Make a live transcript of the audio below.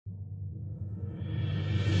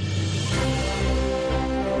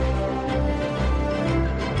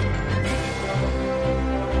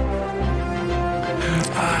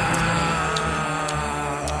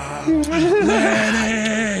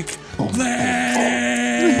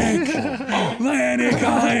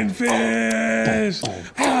Kind Fist,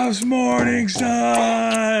 House Morning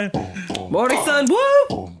Sun. Morning Sun,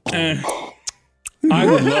 woo! I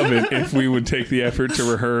would love it if we would take the effort to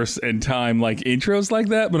rehearse and time like intros like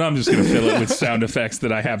that, but I'm just going to fill it with sound effects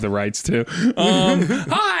that I have the rights to.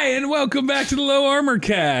 Hi, and welcome back to the Low Armor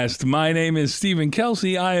Cast. My name is Stephen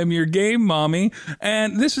Kelsey. I am your game mommy,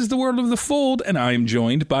 and this is the World of the Fold, and I am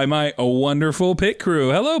joined by my wonderful pit crew.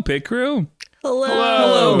 Hello, pit crew.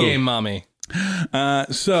 Hello, game mommy.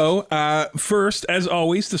 First, as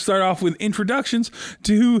always, to start off with introductions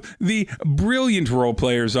to who the brilliant role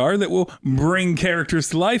players are that will bring characters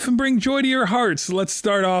to life and bring joy to your hearts. Let's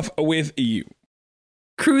start off with you.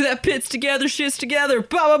 Crew that pits together, shits together.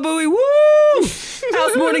 Baba Booey, woo!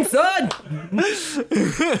 House Morning Sun.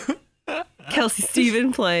 Kelsey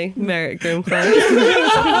Stephen playing Merritt Grimclaw.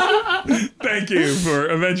 Thank you for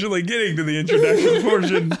eventually getting to the introduction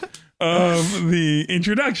portion of the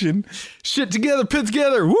introduction. Shit together, pit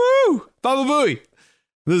together. Woo! Baba Booey.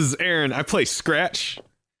 This is Aaron. I play Scratch.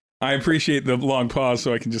 I appreciate the long pause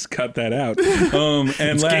so I can just cut that out.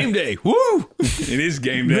 It's game day. Woo! It is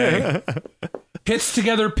game day. Pits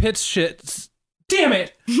together, pits shits. Damn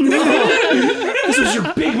it! This was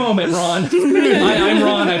your big moment, Ron. I'm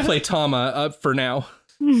Ron. I play Tama for now.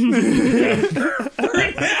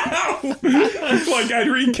 Right now! Like I'd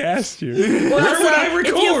recast you. Well, Where would I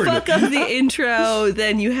record? If you fuck up the intro,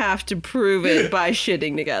 then you have to prove it by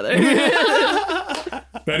shitting together.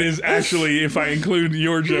 That is actually, if I include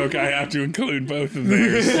your joke, I have to include both of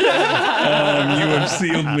theirs. You have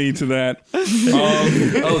sealed me to that.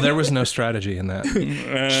 Oh, there was no strategy in that.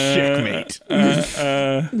 Checkmate.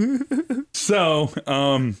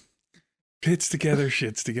 Pits together,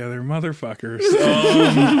 shits together, motherfuckers.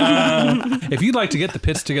 If you'd like to get the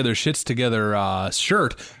Pits Together, Shits Together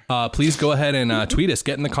shirt, please go ahead and tweet us.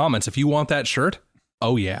 Get in the comments if you want that shirt.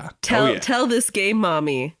 Oh, yeah. Tell this game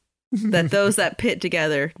mommy that those that pit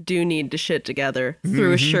together do need to shit together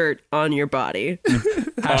through a shirt on your body.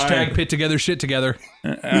 Hashtag Pit Together, Shit Together.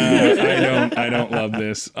 I don't love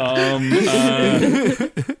this.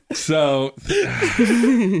 So,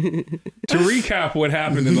 to recap what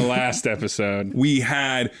happened in the last episode, we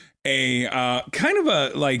had a kind of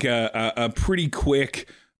a pretty quick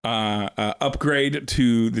upgrade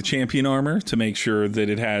to the champion armor to make sure that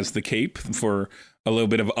it has the cape for a little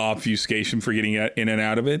bit of obfuscation for getting in and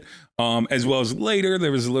out of it. As well as later,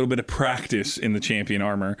 there was a little bit of practice in the champion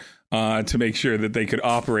armor to make sure that they could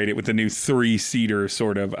operate it with the new 3-seater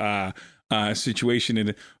sort of situation in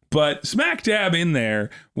it. But smack dab in there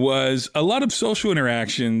was a lot of social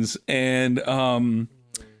interactions and some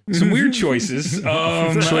weird choices.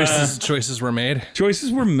 Choices were made.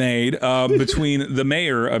 Choices were made between the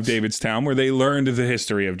mayor of Davidstown, where they learned the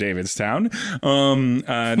history of Davidstown.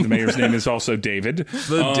 The mayor's name is also David.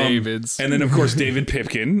 The Davids. And then, of course, David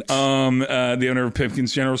Pipkin, the owner of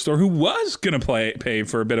Pipkin's General Store, who was going to pay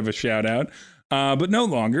for a bit of a shout out. But no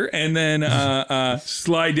longer. And then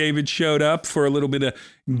Sly David showed up for a little bit of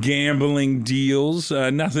gambling deals.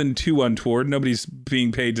 Nothing too untoward. Nobody's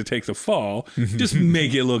being paid to take the fall. Just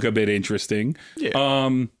make it look a bit interesting. Yeah.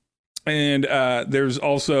 And there's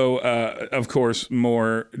also, of course,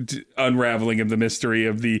 more unraveling of the mystery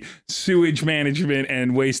of the sewage management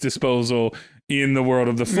and waste disposal in the World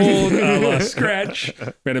of the Fold, a la Scratch.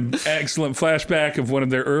 We had an excellent flashback of one of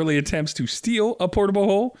their early attempts to steal a portable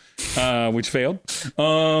hole, which failed.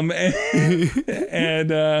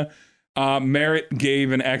 Merritt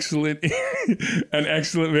gave an excellent,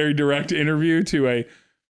 very direct interview to a,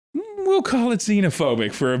 we'll call it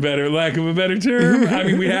xenophobic for lack of a better term. I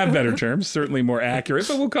mean, we have better terms, certainly more accurate,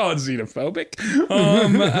 but we'll call it xenophobic.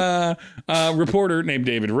 Reporter named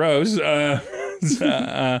David Rose,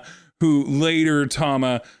 who later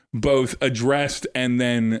Tama both addressed and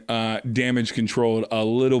then damage controlled a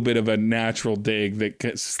little bit of a natural dig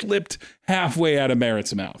that slipped halfway out of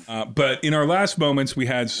Merritt's mouth. But in our last moments, we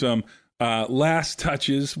had some last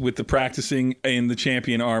touches with the practicing in the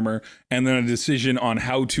champion armor, and then a decision on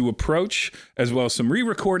how to approach, as well as some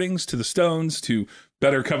re-recordings to the stones to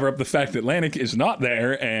better cover up the fact that Lanik is not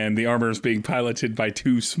there and the armor is being piloted by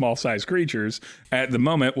 2 small-sized creatures at the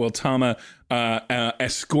moment, while Tama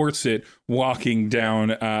escorts it walking down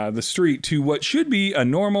the street to what should be a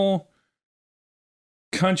normal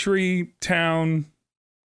country town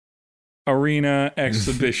arena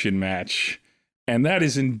exhibition match. And that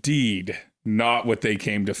is indeed not what they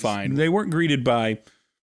came to find. They weren't greeted by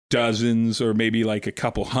dozens or maybe like a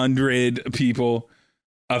couple hundred people.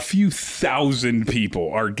 A few thousand people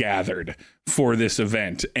are gathered for this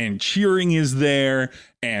event, and cheering is there,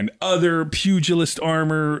 and other pugilist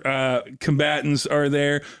armor combatants are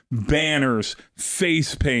there, banners,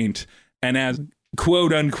 face paint, and as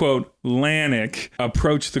quote unquote Lanik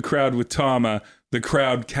approach the crowd with Tama, the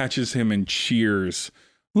crowd catches him and cheers.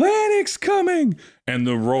 Lanik's coming! And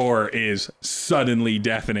the roar is suddenly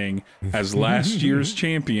deafening as last year's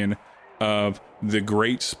champion of the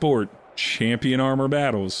great sport, Champion Armor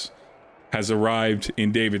Battles, has arrived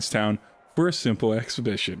in Davidstown for a simple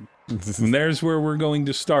exhibition. And there's where we're going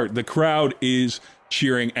to start. The crowd is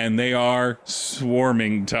cheering, and they are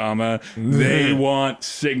swarming, Tama. They want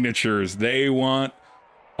signatures. They want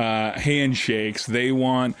handshakes. They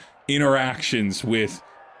want interactions with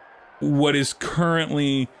what is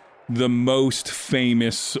currently the most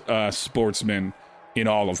famous sportsman in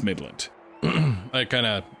all of Midland. I kind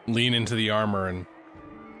of lean into the armor and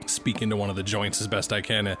speak into one of the joints as best I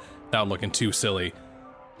can without looking too silly.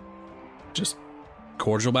 Just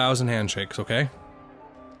cordial bows and handshakes, okay?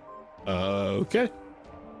 Okay.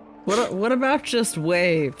 What about just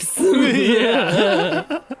waves?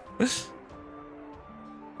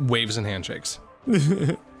 Waves and handshakes.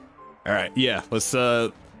 All right. Yeah.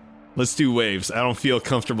 Let's do waves. I don't feel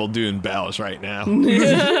comfortable doing bows right now.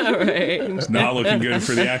 Right. It's not looking good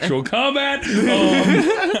for the actual combat.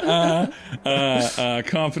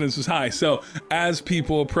 Confidence was high. So as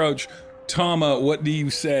people approach, Tama, what do you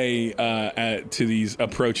say to these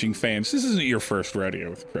approaching fans? This isn't your first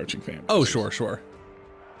rodeo with approaching fans. Oh, sure.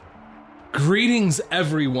 Greetings,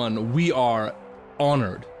 everyone. We are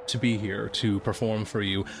honored to be here to perform for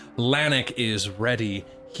you. Lanik is ready.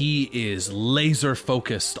 He is laser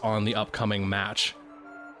focused on the upcoming match.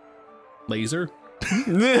 Laser?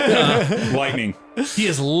 Lightning. He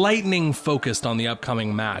is lightning focused on the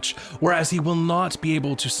upcoming match, whereas he will not be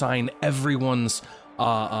able to sign everyone's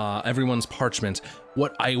parchment.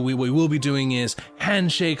 What we will be doing is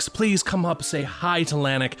handshakes. Please come up, say hi to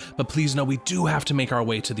Lanik, but please know we do have to make our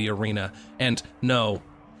way to the arena. And no,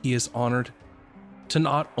 he is honored to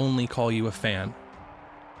not only call you a fan,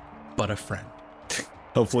 but a friend.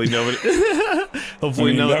 Hopefully nobody. That was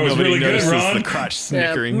really good, notices Ron. the crotch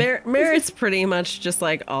snickering. Merritt's pretty much just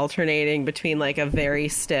like alternating between like a very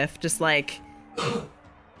stiff, just like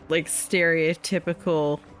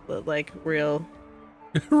stereotypical, like real.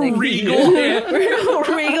 Like, Regal.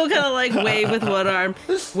 regal kind of like wave with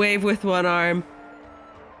one arm,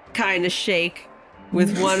 kind of shake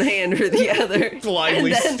with one hand or the other.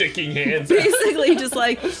 Blindly and then sticking hands out. basically just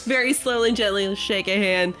like very slowly and gently shake a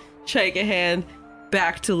hand,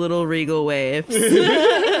 back to little regal waves.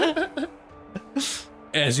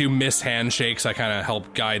 As you miss handshakes, I kind of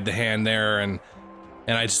help guide the hand there, and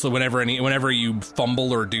I just whenever you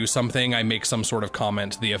fumble or do something, I make some sort of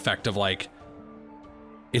comment to the effect of like,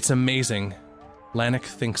 "It's amazing. Lanik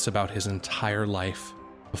thinks about his entire life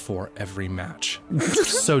before every match.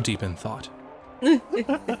 So deep in thought."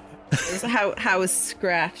 How is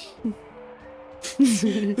Scratch?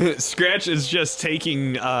 Scratch is just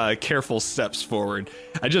taking careful steps forward.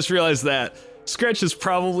 I just realized that Scratch has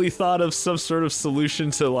probably thought of some sort of solution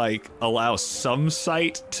to like allow some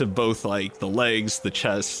sight to both like the legs, the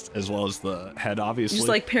chest, as well as the head, obviously. Just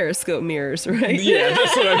like periscope mirrors, right? Yeah,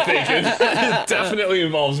 that's what I'm thinking. It definitely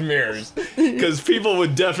involves mirrors. Because people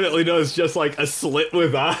would definitely know it's just like a slit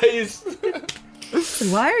with eyes.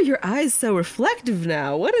 Why are your eyes so reflective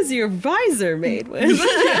now? What is your visor made with?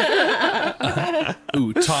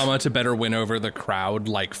 Ooh, Tama, to better win over the crowd,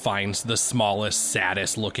 like finds the smallest,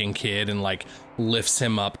 saddest looking kid and like lifts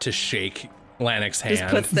him up to shake Lanik's hand.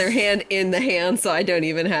 Just puts their hand in the hand so I don't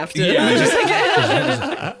even have to.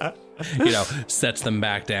 Yeah, sets them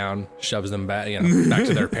back down, shoves them back, back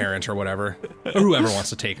to their parents or whatever, or whoever wants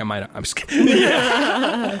to take them. I'm just kidding.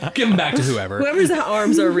 Give them back to whoever. Whoever's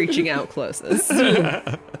arms are reaching out closest.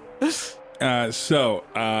 So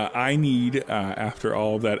I need, after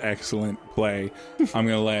all of that excellent play, I'm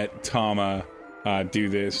going to let Tama do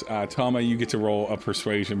this. Tama, you get to roll a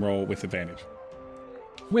persuasion roll with advantage.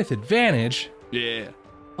 With advantage? Yeah.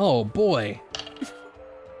 Oh, boy.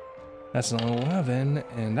 That's an 11,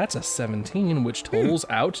 and that's a 17, which totals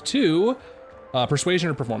out to persuasion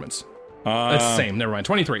or performance. That's the same. Never mind.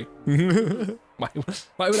 23. Why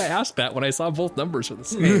would I ask that when I saw both numbers are the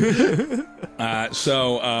same?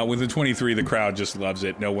 So with a 23, the crowd just loves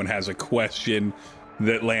it. No one has a question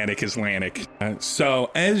that Lanik is Lanik.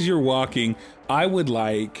 So as you're walking, I would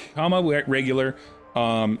like Tama regular,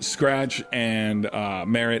 Scratch, and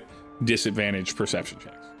Merit disadvantage perception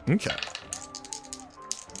checks. Okay.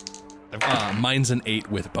 Mine's an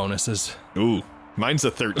 8 with bonuses. Ooh, mine's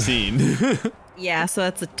a 13. Yeah, so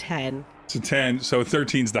that's a 10. So 10. So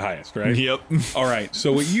 13's the highest, right? Yep. All right.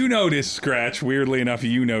 So what you notice, Scratch, weirdly enough,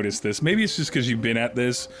 you notice this. Maybe it's just because you've been at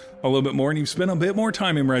this a little bit more and you've spent a bit more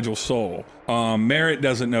time in Regal's Soul. Merritt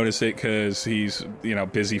doesn't notice it because he's,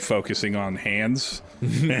 busy focusing on hands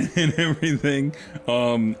and everything,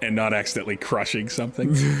 and not accidentally crushing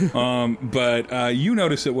something. But you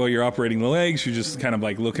notice it while you're operating the legs. You're just kind of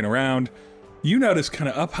like looking around. You notice kind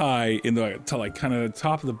of up high kind of the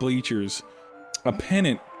top of the bleachers, a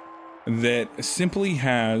pennant that simply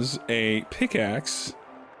has a pickaxe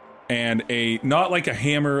and not like a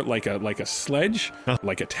hammer, like a sledge,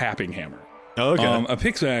 like a tapping hammer. Okay. A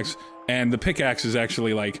pickaxe, and the pickaxe is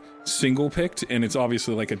actually like single picked, and it's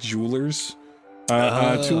obviously like a jeweler's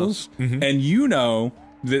tools. Mm-hmm. And you know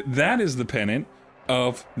that is the pennant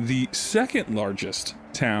of the second largest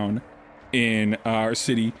town in our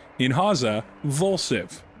city in Haza,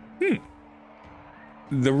 Volsiv.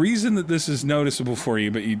 The reason that this is noticeable for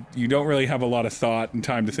you, but you don't really have a lot of thought and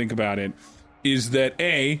time to think about it, is that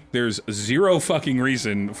A, there's zero fucking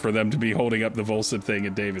reason for them to be holding up the Volsiv thing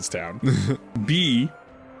in Davidstown. B,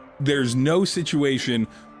 there's no situation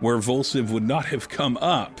where Volsiv would not have come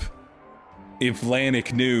up if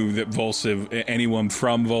Lanik knew that Volsiv, anyone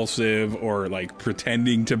from Volsiv or like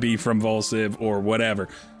pretending to be from Volsiv or whatever,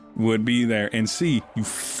 would be there. And C, you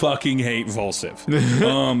fucking hate Volsiv.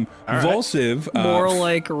 Volsiv, More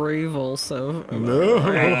like revulsive.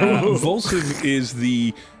 Volsiv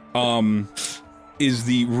is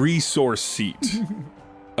the resource seat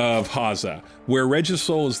of Haza, where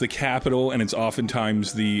Regisol is the capital, and it's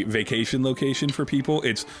oftentimes the vacation location for people.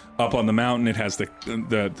 It's up on the mountain. It has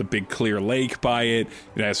the big clear lake by it.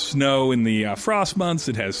 It has snow in the frost months.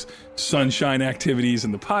 It has sunshine activities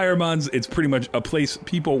in the pyre months. It's pretty much a place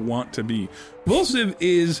people want to be. Volsiv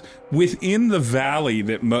is within the valley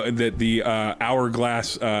that the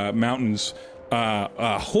Hourglass Mountains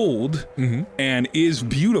hold, and is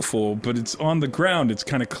beautiful, but it's on the ground. It's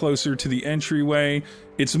kind of closer to the entryway.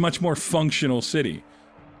 It's a much more functional city.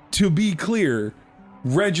 To be clear,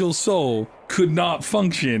 Regil Sol could not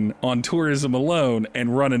function on tourism alone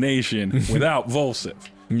and run a nation without Volsiv.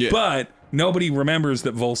 Yeah. But nobody remembers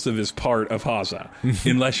that Volsiv is part of Haza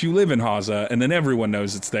unless you live in Haza, and then everyone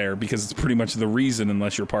knows it's there because it's pretty much the reason,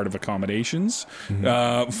 unless you're part of accommodations,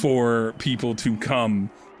 for people to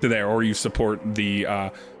come to there, or you support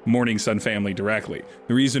the Morning Sun family directly.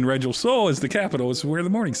 The reason Regil Sol is the capital is where the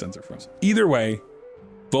Morning Suns are from. Either way,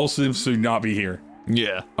 Volsiv should not be here.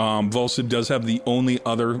 Yeah. Volsiv does have the only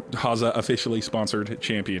other Haza officially sponsored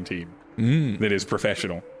champion team that is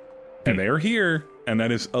professional. And they are here, and that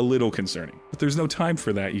is a little concerning. But there's no time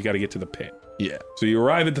for that. You got to get to the pit. Yeah. So you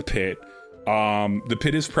arrive at the pit. The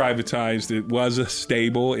pit is privatized. It was a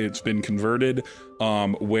stable. It's been converted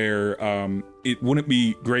where it wouldn't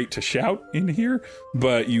be great to shout in here,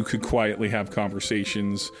 but you could quietly have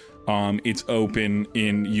conversations. It's open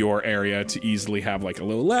in your area to easily have like a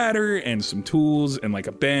little ladder and some tools and like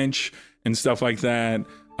a bench and stuff like that.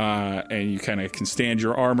 And you kind of can stand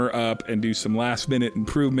your armor up and do some last minute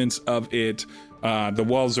improvements of it. The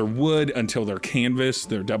walls are wood until they're canvas.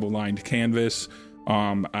 They're double lined canvas.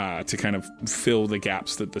 To kind of fill the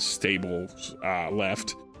gaps that the stables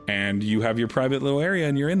left. And you have your private little area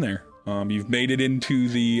and you're in there. You've made it into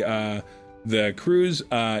the cruise.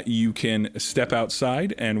 You can step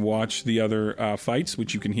outside and watch the other fights,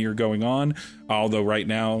 which you can hear going on. Although right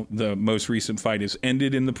now, the most recent fight is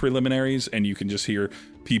ended in the preliminaries, and you can just hear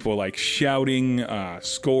people like shouting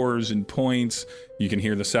scores and points. You can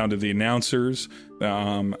hear the sound of the announcers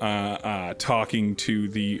talking to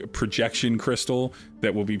the projection crystal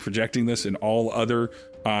that will be projecting this in all other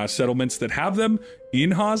settlements that have them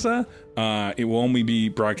in Haza. It will only be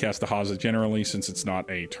broadcast to Haza generally, since it's not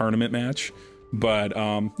a tournament match. But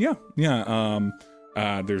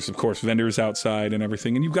there's of course vendors outside and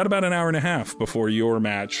everything, and you've got about an hour and a half before your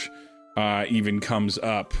match even comes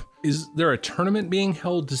up. Is there a tournament being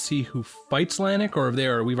held to see who fights Lanik,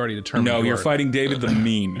 or we've already determined? No, you're fighting David the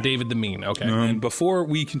Mean. David the Mean, okay. And before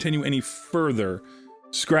we continue any further,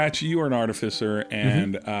 Scratch, you are an artificer,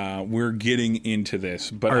 and we're getting into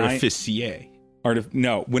this. But Artificier.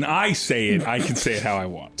 No, when I say it, I can say it how I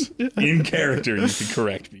want. In character, you can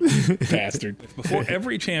correct me, bastard. Before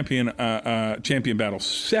every champion battle,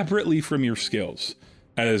 separately from your skills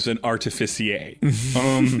as an artificier,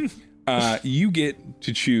 you get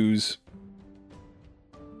to choose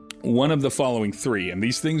one of the following three, and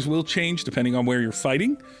these things will change depending on where you're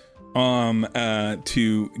fighting,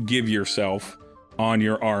 to give yourself on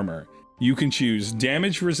your armor. You can choose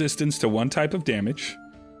damage resistance to one type of damage,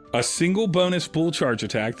 a single bonus bull charge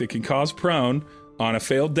attack that can cause prone on a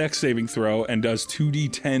failed dex saving throw and does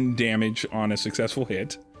 2d10 damage on a successful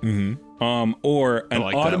hit, or an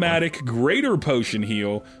like that automatic greater potion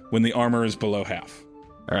heal when the armor is below half.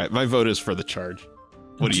 All right, my vote is for the charge.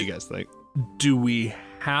 What do you guys think? Do we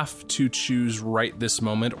have to choose right this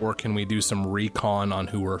moment, or can we do some recon on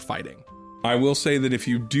who we're fighting? I will say that if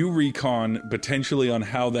you do recon potentially on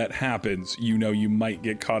how that happens, you know you might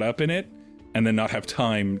get caught up in it and then not have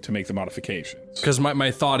time to make the modifications. Because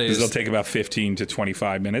my thought Because they'll is, take about 15 to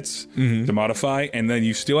 25 minutes to modify, and then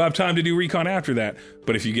you still have time to do recon after that.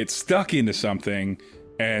 But if you get stuck into something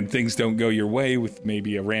and things don't go your way with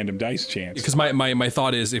maybe a random dice chance. because my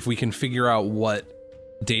thought is, if we can figure out what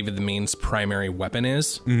David the Mean's primary weapon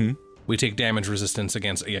is, we take damage resistance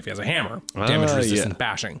against, if he has a hammer, damage resistance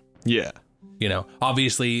bashing. Yeah. You know,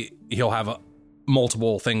 obviously he'll have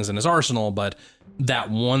multiple things in his arsenal, but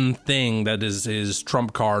that one thing that is his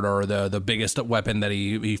trump card, or the biggest weapon that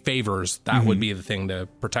he favors, that would be the thing to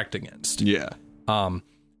protect against. Yeah.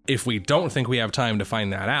 If we don't think we have time to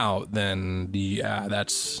find that out, then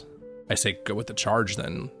I say go with the charge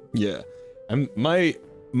then. Yeah. And my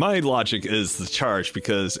logic is the charge,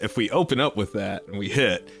 because if we open up with that and we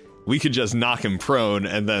hit, we could just knock him prone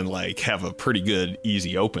and then like have a pretty good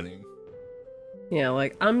easy opening. Yeah,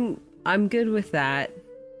 like I'm good with that.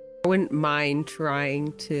 I wouldn't mind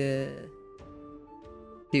trying to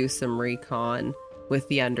do some recon with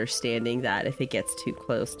the understanding that if it gets too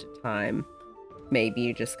close to time, maybe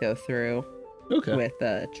you just go through with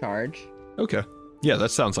a charge. Okay. Yeah,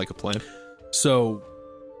 that sounds like a plan. So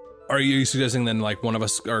are you suggesting then like one of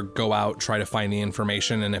us or go out, try to find the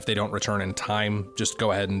information, and if they don't return in time, just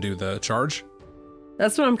go ahead and do the charge?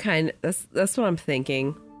 That's what I'm that's what I'm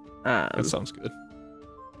thinking. That sounds good.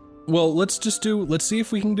 Well, let's see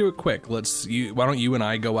if we can do it quick. Why don't you and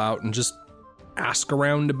I go out and just ask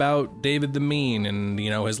around about David the Mean and, you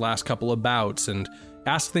know, his last couple of bouts, and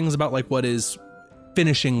ask things about like what his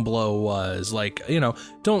finishing blow was. Like, you know,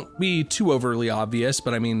 don't be too overly obvious,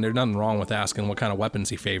 but I mean, there's nothing wrong with asking what kind of weapons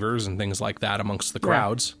he favors and things like that amongst the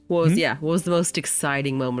crowds. What was the most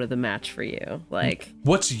exciting moment of the match for you? Like,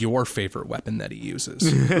 what's your favorite weapon that he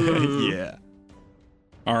uses? Yeah.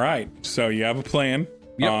 All right, so you have a plan.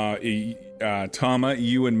 Yep. Tama,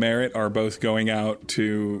 you and Merritt are both going out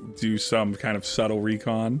to do some kind of subtle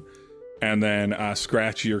recon, and then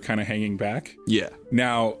Scratch, you're kind of hanging back. Yeah.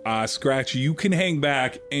 Now, Scratch, you can hang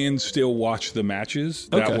back and still watch the matches.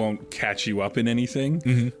 That Okay. won't catch you up in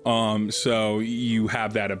anything. So you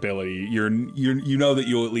have that ability. You know that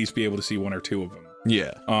you'll at least be able to see one or two of them.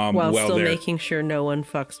 Yeah. while still making sure no one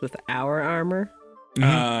fucks with our armor.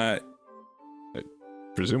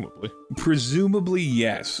 Presumably. Presumably,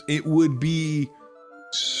 yes. It would be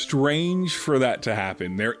strange for that to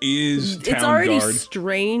happen. There is town It's already guard.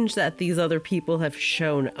 strange that these other people have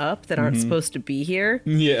shown up that aren't supposed to be here.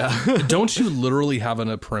 Yeah. Don't you literally have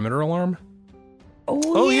a perimeter alarm?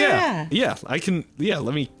 Oh, yeah. Yeah, I can. Yeah,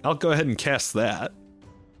 I'll go ahead and cast that.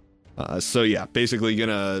 So yeah, basically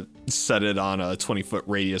gonna set it on a 20-foot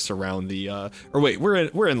radius around the. Or wait,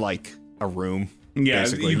 we're in like a room. Yeah,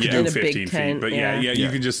 basically. you could Yeah. do In a big 15 feet, tent, but yeah. you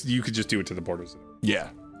could just do it to the borders. Yeah.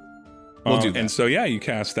 We'll do that. And so yeah, you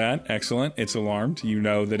cast that. Excellent. It's alarmed. You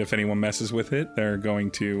know that if anyone messes with it, they're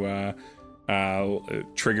going to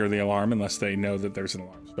trigger the alarm unless they know that there's an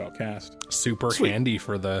alarm spell cast. Super handy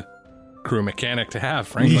for the crew mechanic to have,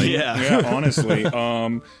 frankly. Yeah, honestly.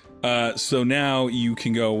 So now you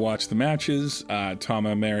can go watch the matches.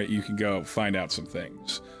 Tama, Merritt, you can go find out some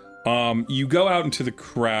things. You go out into the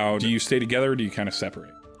crowd. Do you stay together or do you kind of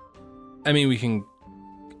separate? I mean, we can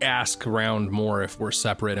ask around more if we're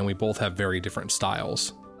separate and we both have very different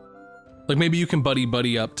styles. Like maybe you can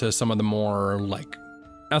buddy up to some of the more like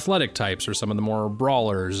athletic types or some of the more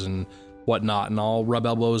brawlers and whatnot, and I'll rub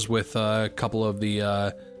elbows with a couple of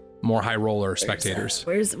the more high roller spectators.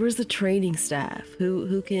 Where's the training staff?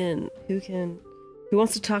 Who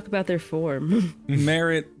wants to talk about their form?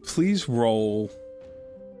 Merritt, please roll.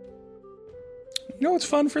 You know what's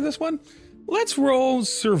fun for this one? Let's roll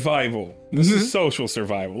survival. This is social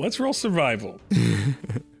survival. Let's roll survival.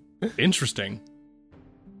 Interesting.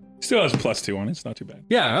 Still has a +2 on it. It's not too bad.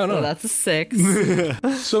 Yeah, I don't So know. that's a 6.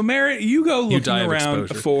 So Merritt, you go looking die of around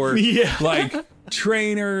exposure. for Yeah. like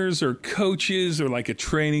trainers or coaches or like a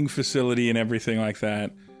training facility and everything like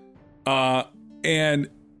that. And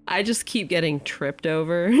I just keep getting tripped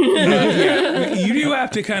over. yeah, you do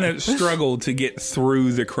have to kind of struggle to get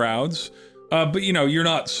through the crowds. But you know, you're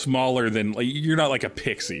not smaller than like you're not like a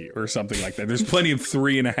pixie or something like that. There's plenty of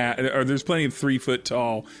 3 foot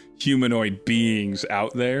tall humanoid beings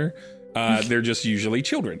out there. They're just usually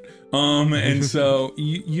children. And so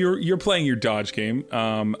you're playing your dodge game,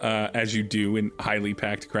 as you do in highly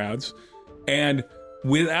packed crowds. And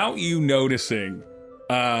without you noticing,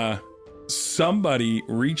 somebody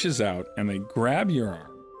reaches out and they grab your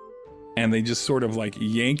arm and they just sort of like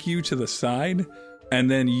yank you to the side,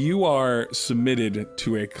 and then you are submitted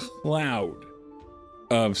to a cloud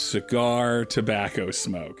of cigar tobacco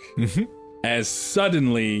smoke. As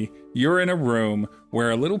suddenly you're in a room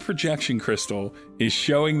where a little projection crystal is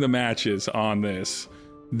showing the matches on this.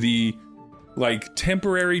 The like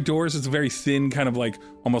temporary doors, it's a very thin kind of like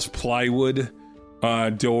almost plywood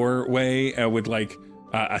doorway with like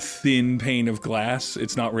a thin pane of glass.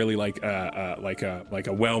 It's not really like a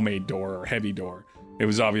well-made door or heavy door. It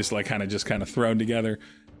was obviously like kind of thrown together.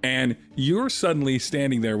 And you're suddenly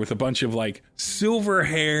standing there with a bunch of like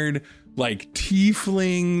silver-haired like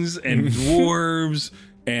tieflings and dwarves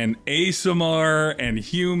and Aasimar and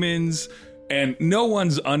humans, and no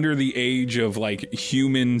one's under the age of like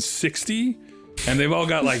human 60, and they've all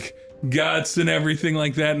got like guts and everything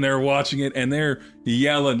like that, and they're watching it and they're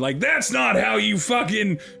yelling like, that's not how you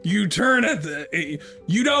turn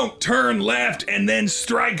you don't turn left and then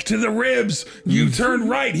strike to the ribs, you turn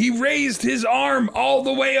right. He raised his arm all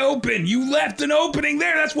the way open, you left an opening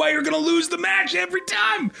there, that's why you're gonna lose the match every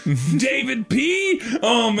time. David P.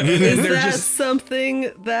 And Is they're that just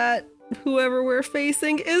something that whoever we're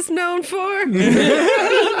facing is known for?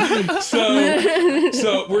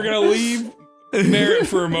 so we're gonna leave Merritt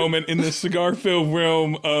for a moment in the cigar-filled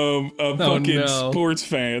realm of fucking sports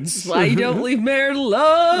fans. Why you don't leave Merritt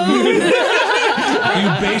alone? You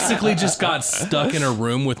basically just got stuck in a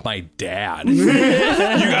room with my dad. You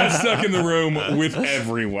got stuck in the room with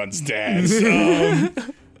everyone's dads.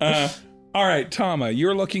 All right, Tama,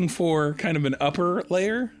 you're looking for kind of an upper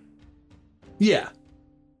layer? Yeah.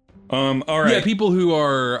 All right. Yeah, people who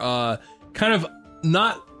are kind of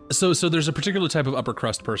not... So there's a particular type of upper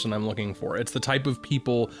crust person I'm looking for. It's the type of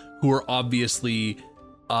people who are obviously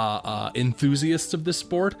enthusiasts of this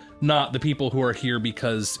sport, not the people who are here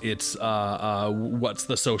because it's what's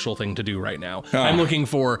the social thing to do right now. I'm looking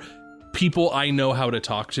for people I know how to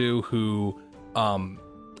talk to who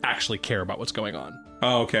actually care about what's going on.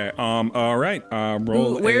 Oh, okay. All right.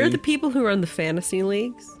 Roll. Where are the people who run the fantasy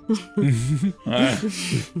leagues?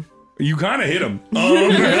 You kind of hit him.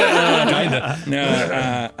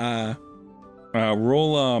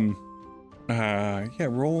 Roll.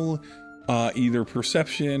 Roll either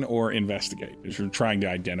perception or investigate. If you're trying to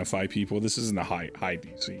identify people, this isn't a high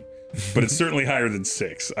DC, but it's certainly higher than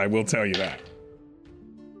 6. I will tell you that.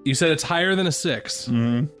 You said it's higher than a 6.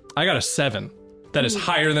 Mm-hmm. I got a 7. That is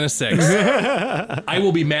higher than a 6. I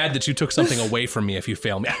will be mad that you took something away from me if you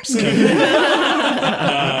fail me. I'm just kidding.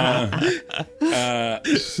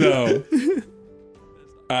 So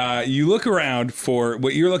you look around for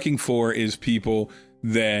what you're looking for is people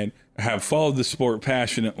that have followed the sport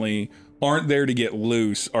passionately, aren't there to get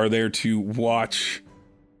loose, are there to watch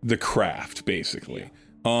the craft, basically.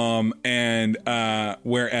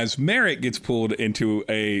 Whereas Merritt gets pulled into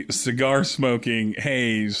a cigar smoking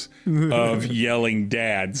haze of yelling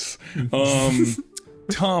dads.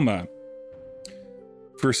 Tama,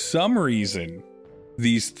 for some reason,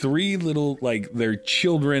 these 3 little, like, they're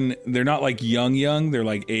children, they're not like young, they're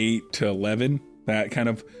like 8 to 11, that kind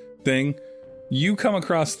of thing. You come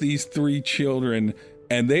across these 3 children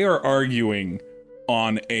and they are arguing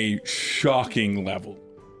on a shocking level.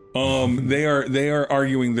 They are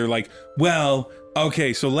arguing. They're like, well,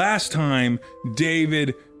 okay, so last time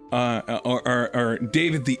David, or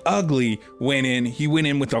David the Ugly went in. He went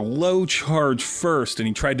in with a low charge first, and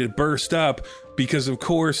he tried to burst up because, of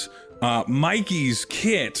course, Mikey's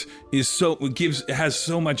kit has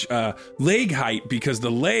so much leg height because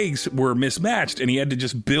the legs were mismatched, and he had to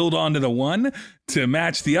just build onto the one to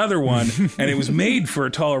match the other one, and it was made for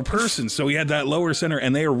a taller person, so he had that lower center.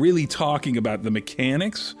 And they are really talking about the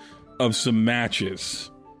mechanics of some matches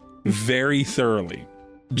very thoroughly.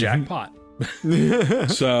 Jackpot.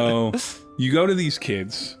 So you go to these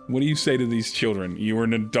kids. What do you say to these children? You are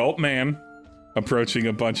an adult man approaching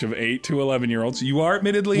a bunch of 8 to 11-year-olds. You are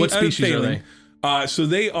admittedly what species failing. are they? So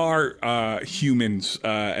they are humans,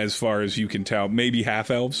 as far as you can tell. Maybe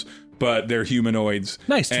half-elves, but they're humanoids.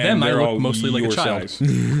 Nice to them. I look mostly like a child. Size.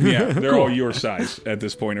 Yeah, they're all your size at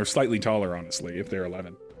this point, or slightly taller, honestly, if they're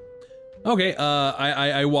 11. Okay,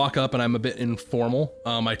 I walk up and I'm a bit informal.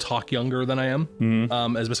 I talk younger than I am.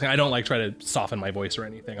 As basically, I don't like try to soften my voice or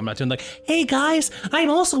anything. I'm not doing like, hey guys,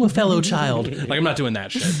 I'm also a fellow child. Like, I'm not doing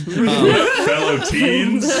that shit. Fellow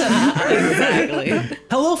teens. Exactly.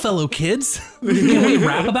 Hello, fellow kids. Can we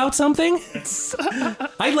rap about something?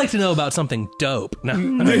 I'd like to know about something dope. No.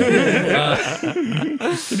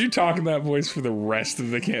 Did you talk in that voice for the rest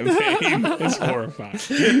of the campaign? It's horrifying.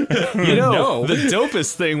 You know, the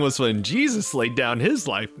dopest thing was when Jesus laid down his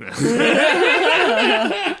life.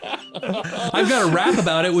 I've got a rap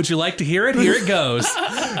about it. Would you like to hear it? Here it goes.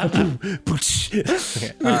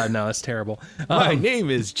 No, that's terrible. My name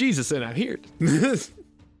is Jesus, and I'm here.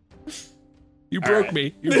 You broke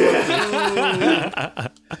me. You broke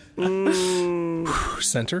me.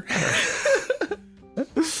 Center.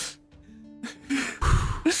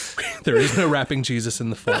 There is no rapping Jesus in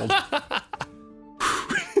the fold.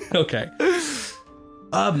 Okay.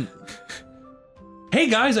 Hey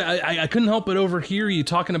guys, I couldn't help but overhear you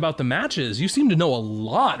talking about the matches. You seem to know a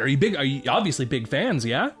lot. Are you obviously big fans,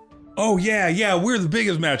 yeah? Oh yeah, we're the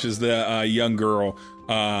biggest matches. The young girl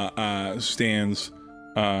stands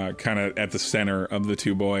kind of at the center of the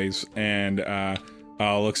two boys and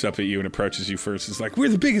looks up at you and approaches you first. It's like, we're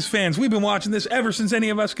the biggest fans. We've been watching this ever since any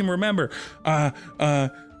of us can remember.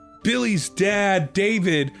 Billy's dad,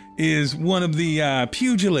 David, is one of the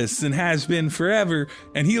pugilists and has been forever,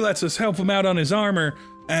 and he lets us help him out on his armor,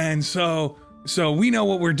 and so we know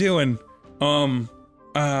what we're doing. When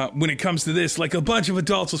it comes to this, like a bunch of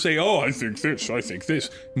adults will say, oh, I think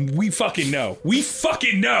this. We fucking know,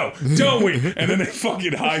 don't we? And then they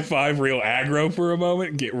fucking high five real aggro for a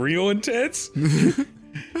moment and get real intense. I'm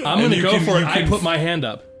gonna go for it. I put my hand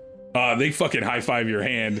up. They fucking high five your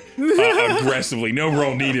hand aggressively. No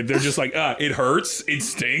roll needed. They're just like, it hurts. It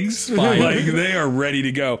stings. Fine. Like, they are ready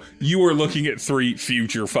to go. You are looking at 3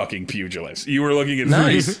 future fucking pugilists. You are looking at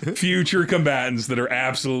Nice. 3 future combatants that are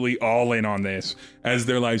absolutely all in on this as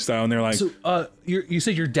their lifestyle. And they're like, So, you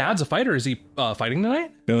said your dad's a fighter. Is he fighting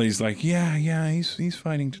tonight? Billy's like, yeah, he's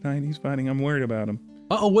fighting tonight. He's fighting. I'm worried about him.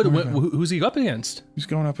 Who's he up against? He's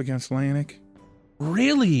going up against Lanik.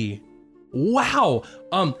 Really? Wow.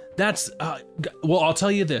 That's well, I'll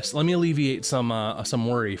tell you this. Let me alleviate some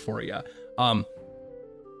worry for you.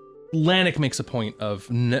 Lanik makes a point of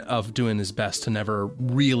doing his best to never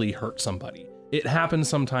really hurt somebody. It happens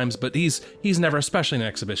sometimes, but he's never, especially in an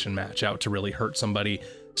exhibition match, out to really hurt somebody.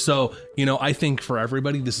 So, I think for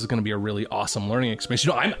everybody, this is going to be a really awesome learning experience.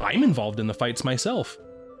 I'm involved in the fights myself.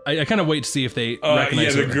 I kind of wait to see if they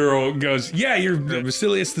recognize the girl goes, yeah, you're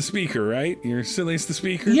Basilius the Speaker, right? You're Basilius the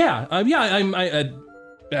Speaker? Yeah, I'm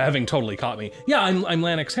having totally caught me. Yeah, I'm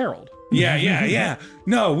Lanik's Herald. Yeah.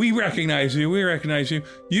 No, we recognize you.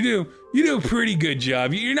 You do a pretty good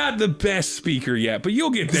job. You're not the best speaker yet, but you'll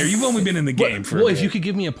get there. You've only been in the game for a bit. If you could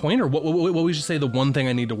give me a pointer, what would you say the one thing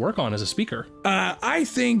I need to work on as a speaker? I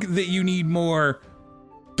think that you need more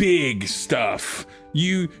big stuff.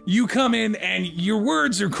 You come in and your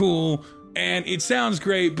words are cool and it sounds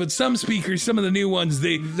great, but some speakers, some of the new ones,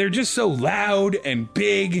 they're just so loud and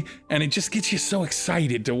big, and it just gets you so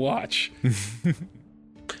excited to watch.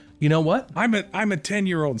 You know what? I'm a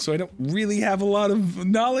 10-year-old, so I don't really have a lot of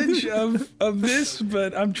knowledge of this,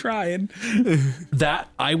 but I'm trying. That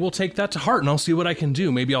I will take that to heart, and I'll see what I can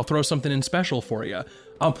do. Maybe I'll throw something in special for you.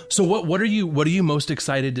 So what are you most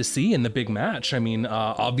excited to see in the big match? I mean,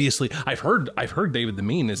 obviously, I've heard David the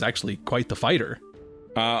Mean is actually quite the fighter.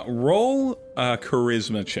 Roll a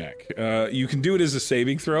charisma check. You can do it as a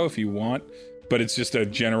saving throw if you want, but it's just a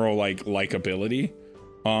general likability.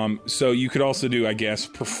 So you could also do, I guess,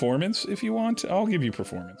 performance if you want. I'll give you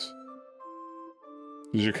performance,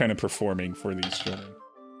 because you're kind of performing for these children.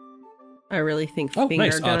 I really think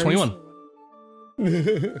finger guns. 21.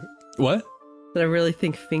 What? I really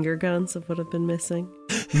think finger guns would have been missing.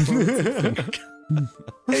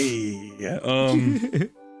 Hey,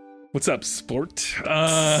 what's up, sport?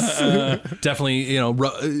 Definitely,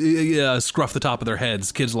 scruff the top of their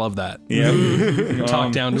heads. Kids love that. Yeah.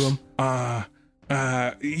 Talk down to them.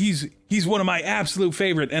 He's one of my absolute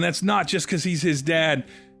favorite, and that's not just because he's his dad.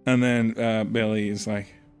 And then Billy is like,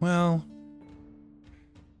 well,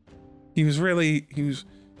 he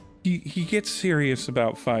gets serious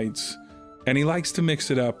about fights, and he likes to mix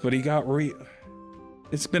it up, but he got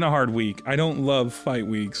it's been a hard week. I don't love fight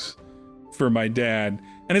weeks for my dad.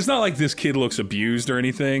 And it's not like this kid looks abused or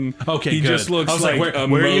anything. Okay, he good. just looks like where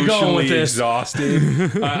are you going with this?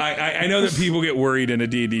 Exhausted. I know that people get worried in a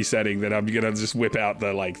D&D setting that I'm gonna just whip out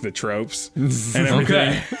the tropes and everything.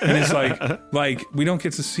 Okay. And it's like we don't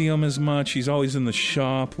get to see him as much. He's always in the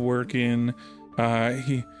shop working.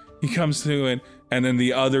 He comes to it, and then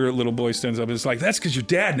the other little boy stands up and is like, that's because your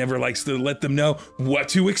dad never likes to let them know what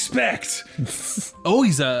to expect. Oh,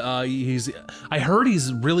 I heard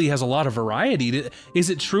he's really has a lot of variety.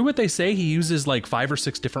 Is it true what they say? He uses like 5 or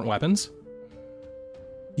 6 different weapons?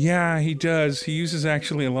 Yeah, he does. He uses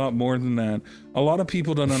actually a lot more than that. A lot of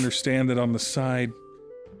people don't understand that on the side.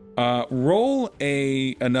 Roll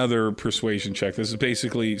another persuasion check. This is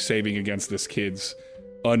basically saving against this kid's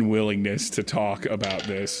unwillingness to talk about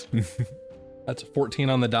this. That's a 14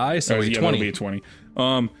 on the die, so a yeah, 20. that'll be a 20.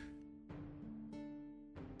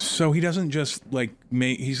 So he doesn't just like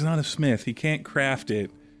make. He's not a smith. He can't craft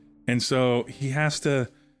it, and so he has to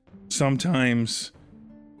sometimes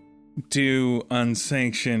do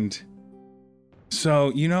unsanctioned.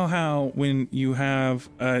 So you know how when you have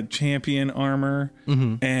a champion armor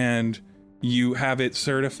and you have it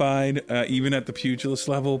certified, even at the pugilist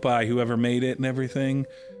level by whoever made it and everything,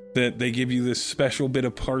 that they give you this special bit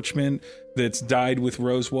of parchment that's dyed with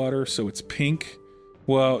rose water, so it's pink.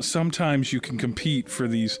 Well, sometimes you can compete for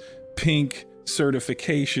these pink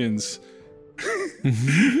certifications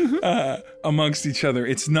amongst each other.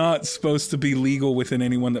 It's not supposed to be legal within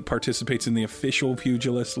anyone that participates in the official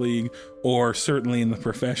pugilist league or certainly in the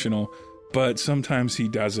professional, but sometimes he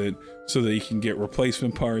does it so that he can get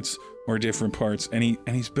replacement parts or different parts, and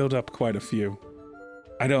he's built up quite a few.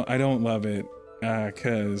 I don't love it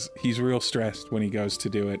because he's real stressed when he goes to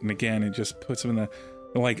do it, and again, it just puts him in the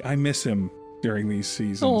like. I miss him during these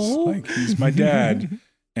seasons. Like, he's my dad.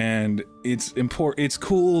 And it's important. It's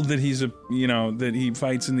cool that he's that he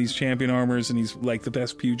fights in these champion armors and he's like the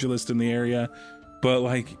best pugilist in the area, but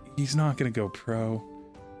like he's not gonna go pro.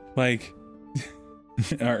 Like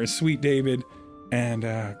our Sweet David and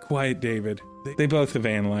Quiet David, they both have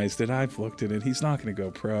analyzed it. I've looked at it. He's not gonna go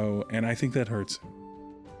pro, and I think that hurts him.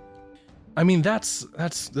 I mean, that's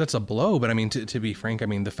a blow, but I mean, to be frank, I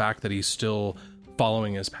mean, the fact that he's still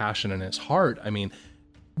following his passion and his heart, I mean,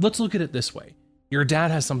 let's look at it this way. Your dad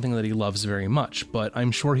has something that he loves very much, but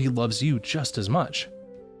I'm sure he loves you just as much.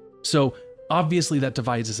 So obviously that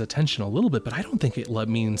divides his attention a little bit, but I don't think it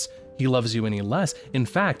means he loves you any less. In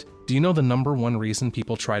fact, do you know the number one reason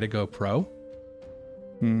people try to go pro?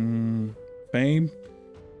 Fame?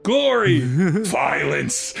 Glory!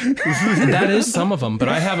 Violence! That is some of them, but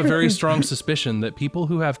I have a very strong suspicion that people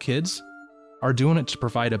who have kids are doing it to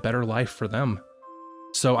provide a better life for them.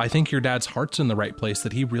 So I think your dad's heart's in the right place,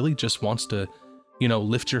 that he really just wants to,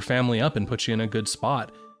 lift your family up and put you in a good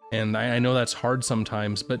spot. And I know that's hard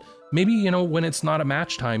sometimes, but maybe, when it's not a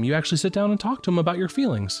match time, you actually sit down and talk to him about your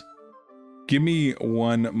feelings. Give me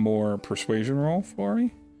one more persuasion roll for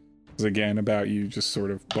me. It's again about you just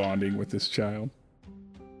sort of bonding with this child.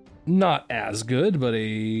 Not as good, but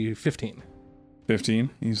a 15. 15?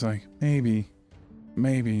 He's like, maybe.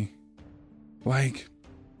 Like,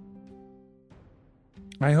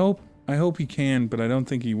 I hope he can, but I don't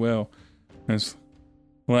think he will. It's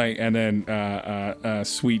like, and then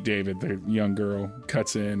Sweet David, the young girl,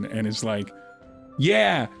 cuts in and is like,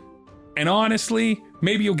 yeah, and honestly,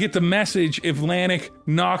 maybe you'll get the message if Lannick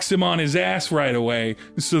knocks him on his ass right away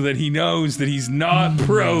so that he knows that he's not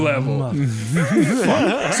pro level.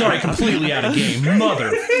 Sorry, completely out of game.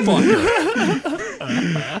 Motherfucker.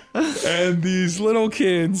 And these little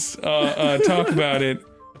kids talk about it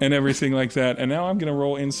and everything like that. And now I'm going to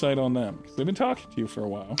roll insight on them because they've been talking to you for a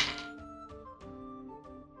while.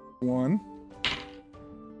 1.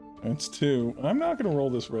 That's 2. I'm not going to roll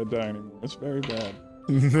this red die anymore. It's very bad.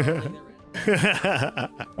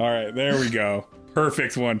 All right, there we go.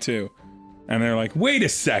 Perfect 1, 2. And they're like, wait a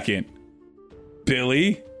second,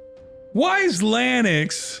 Billy. Why is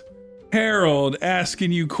Lannick's Harold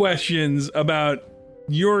asking you questions about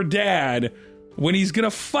your dad when he's going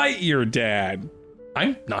to fight your dad?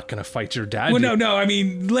 I'm not going to fight your dad. Well, no, I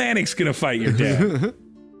mean, Lannick's going to fight your dad.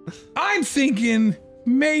 I'm thinking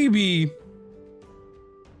maybe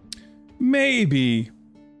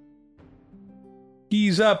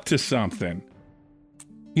he's up to something.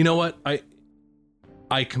 You know what?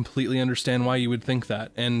 I completely understand why you would think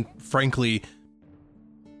that. And frankly,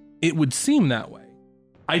 it would seem that way.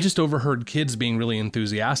 I just overheard kids being really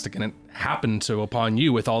enthusiastic, and it happened to upon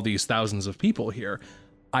you with all these thousands of people here.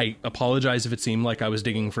 I apologize if it seemed like I was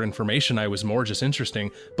digging for information. I was more just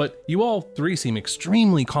interesting, but you all three seem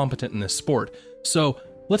extremely competent in this sport. So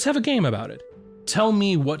let's have a game about it. Tell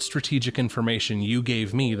me what strategic information you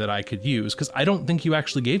gave me that I could use, because I don't think you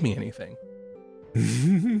actually gave me anything.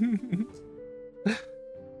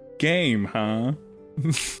 Game, huh?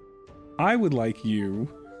 I would like you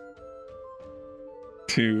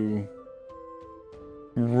to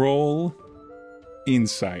roll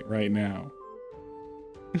insight right now.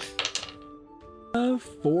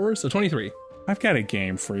 4, so 23. I've got a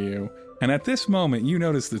game for you. And at this moment, you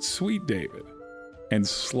notice that Sweet David and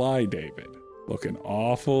Sly David look an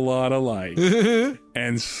awful lot alike.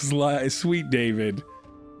 And Sweet David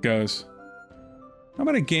goes, how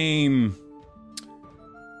about a game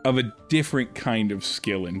of a different kind of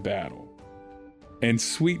skill in battle? And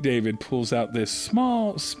Sweet David pulls out this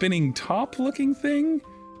small spinning top looking thing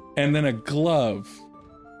and then a glove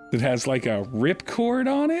that has like a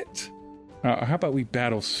ripcord on it. How about we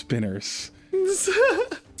battle spinners?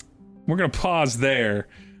 wins. We're gonna pause there.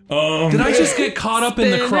 Did I just get caught up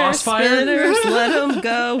in the crossfire? Spinners, let them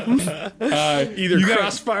go. Either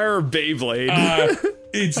Crossfire or Beyblade.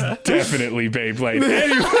 It's definitely Beyblade.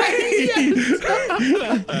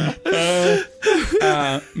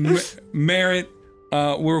 Anyway, Merritt,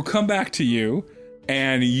 we'll come back to you.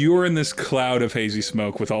 And you're in this cloud of hazy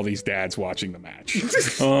smoke with all these dads watching the match,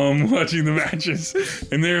 watching the matches,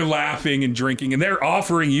 and they're laughing and drinking, and they're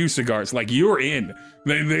offering you cigars. Like, you're in.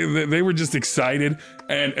 They were just excited,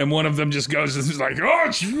 and one of them just goes, "It's like, oh,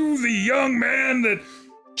 it's you, the young man that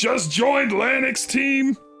just joined Lannick's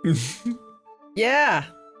team." Yeah,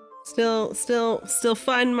 still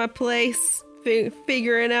finding my place.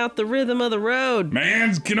 Figuring out the rhythm of the road.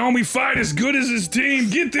 Man can only fight as good as his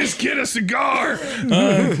team. Get this kid a cigar.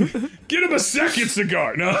 Get him a second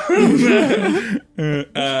cigar. No.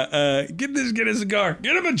 Get this kid a cigar.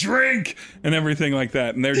 Get him a drink. And everything like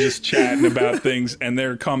that. And they're just chatting about things and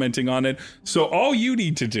they're commenting on it. So all you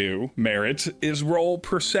need to do, Merritt, is roll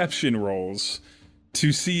perception rolls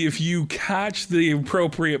to see if you catch the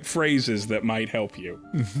appropriate phrases that might help you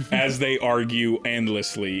as they argue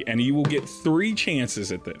endlessly, and you will get 3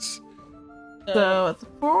 chances at this. So it's a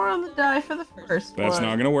 4 on the die for the first one. That's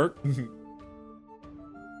not going to work.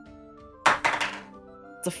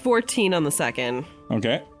 It's a 14 on the second.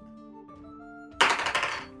 Okay.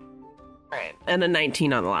 Alright. And a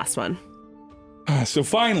 19 on the last one. So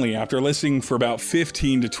finally, after listening for about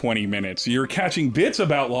 15 to 20 minutes, you're catching bits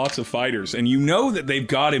about lots of fighters, and you know that they've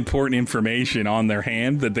got important information on their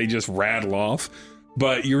hand that they just rattle off,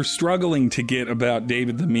 but you're struggling to get about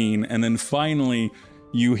David the Mean, and then finally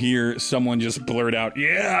you hear someone just blurt out,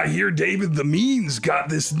 "Yeah, I hear David the Mean's got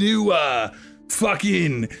this new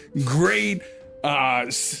fucking great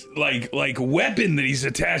like weapon that he's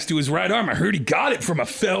attached to his right arm. I heard he got it from a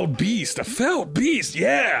felled beast. A felled beast,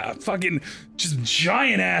 yeah. Fucking just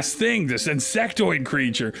giant ass thing. This insectoid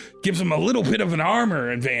creature gives him a little bit of an armor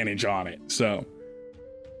advantage on it." So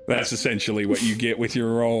that's essentially what you get with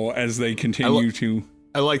your role as they continue to.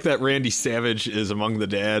 I like that Randy Savage is among the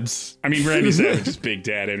dads. I mean, Randy Savage is big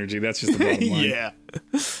dad energy. That's just the bottom line. Yeah.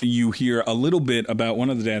 You hear a little bit about one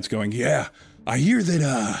of the dads going, "Yeah, I hear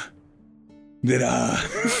that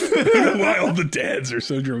why all the dads are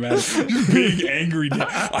so dramatic, just big angry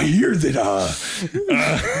I hear that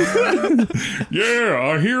yeah,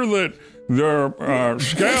 I hear that the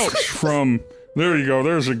scouts from, there you go,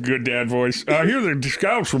 there's a good dad voice. I hear the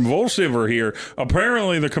scouts from Volsiv are here.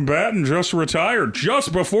 Apparently the combatant just retired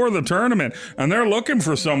just before the tournament, and they're looking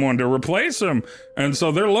for someone to replace him, and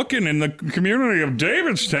so they're looking in the community of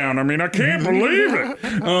Davidstown. I mean, I can't believe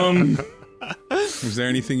it." Is there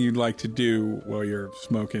anything you'd like to do while you're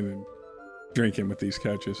smoking and drinking with these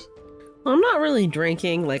couches? Well, I'm not really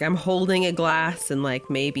drinking. Like, I'm holding a glass and, like,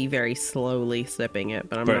 maybe very slowly sipping it,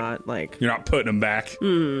 but I'm not, like... You're not putting them back?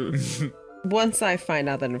 Once I find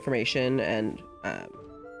out that information and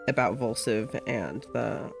about Volsiv and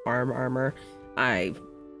the armor, I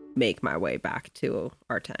make my way back to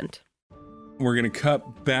our tent. We're going to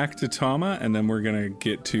cut back to Tama, and then we're going to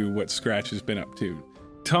get to what Scratch has been up to.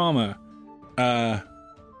 Tama,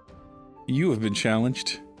 you have been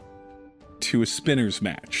challenged to a Spinners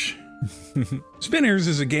match. Spinners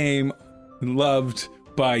is a game loved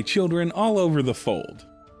by children all over the fold.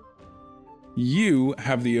 You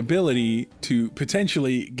have the ability to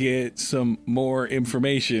potentially get some more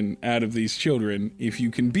information out of these children if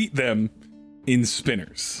you can beat them in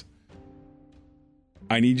Spinners.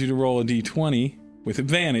 I need you to roll a d20 with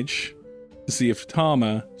advantage to see if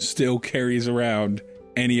Tama still carries around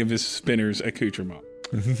any of his Spinners accoutrement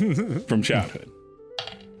from childhood.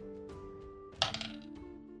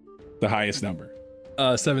 The highest number.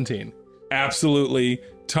 17. Absolutely.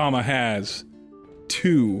 Tama has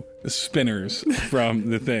 2 Spinners from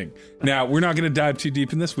the thing. Now, we're not going to dive too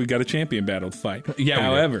deep in this. We've got a champion battle to fight. Yeah.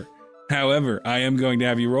 However, I am going to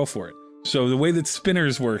have you roll for it. So the way that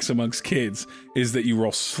Spinners works amongst kids is that you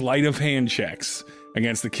roll sleight of hand checks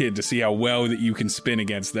against the kid to see how well that you can spin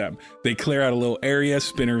against them. They clear out a little area.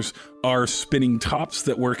 Spinners are spinning tops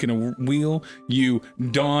that work in a wheel. You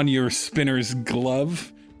don your spinner's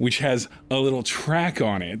glove, which has a little track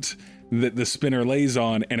on it that the spinner lays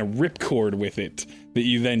on and a ripcord with it that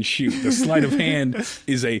you then shoot. The sleight of hand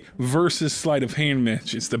is a versus sleight of hand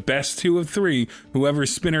match. It's the best 2 of 3. Whoever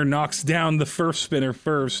spinner knocks down the first spinner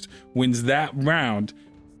first wins that round.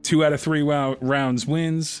 2 out of 3 rounds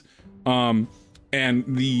wins. And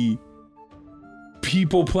the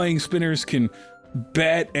people playing Spinners can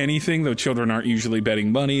bet anything, though children aren't usually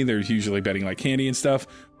betting money. They're usually betting like candy and stuff.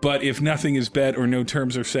 But if nothing is bet or no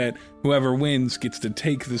terms are set, whoever wins gets to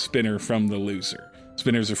take the spinner from the loser.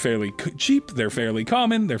 Spinners are fairly cheap. They're fairly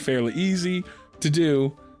common. They're fairly easy to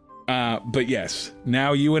do. But yes,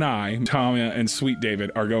 now you and I, Tama and Sweet David,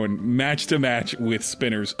 are going match to match with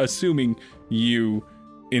spinners, assuming you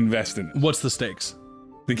invest in it. What's the stakes?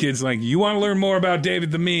 The kid's like, you want to learn more about David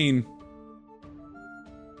the Mean?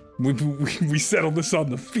 We settled this on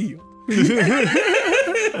the field.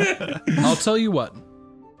 I'll tell you what.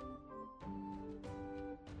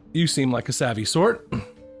 You seem like a savvy sort.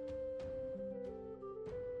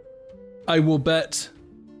 I will bet,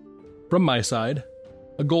 from my side,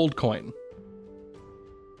 a gold coin.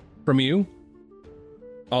 From you,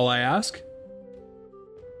 all I ask,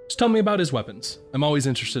 just tell me about his weapons. I'm always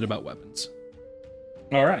interested about weapons.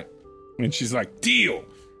 All right. And she's like, deal.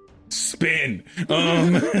 Spin.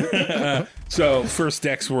 So first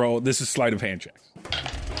dex roll. This is sleight of hand checks.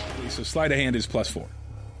 So sleight of hand is +4.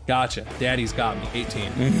 Gotcha. Daddy's got me.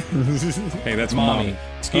 18. Hey, that's Mommy. mommy.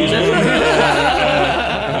 Excuse me.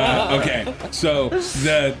 Okay, so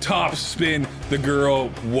the top spin, the girl,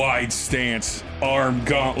 wide stance, arm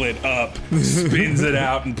gauntlet up, spins it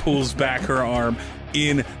out and pulls back her arm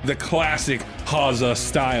in the classic Haza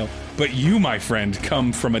style. But you, my friend,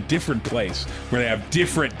 come from a different place where they have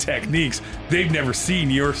different techniques. They've never seen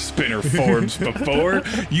your spinner forms before.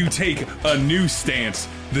 You take a new stance.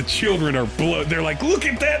 The children are they're like, look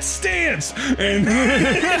at that stance, and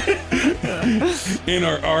and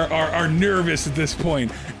are nervous at this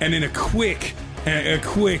point. And in a quick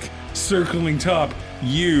circling top,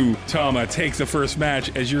 you, Tama, take the first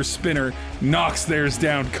match as your spinner knocks theirs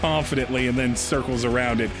down confidently and then circles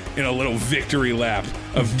around it in a little victory lap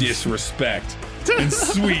of disrespect. And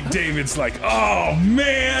Sweet David's like, oh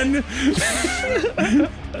man!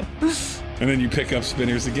 And then you pick up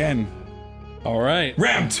spinners again. All right.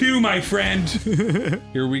 Round 2, my friend.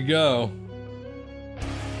 Here we go.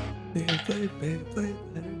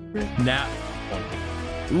 Nat 20.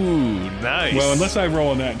 Ooh, nice. Well, unless I roll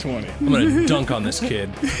on that 20. I'm gonna dunk on this kid.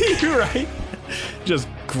 You're right. Just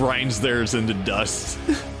grinds theirs into dust.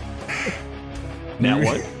 Now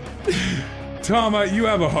what? Tama, you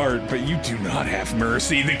have a heart, but you do not have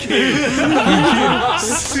mercy. The kid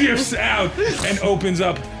sifts out and opens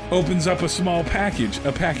up a small package,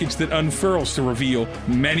 a package that unfurls to reveal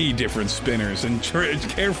many different spinners, and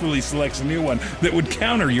carefully selects a new one that would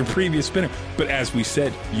counter your previous spinner. But as we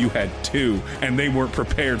said, you had 2, and they weren't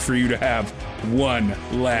prepared for you to have one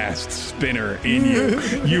last spinner in you.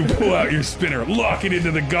 You pull out your spinner, lock it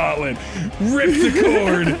into the gauntlet, rip the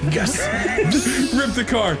cord. Yes. Rip the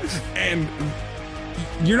card, and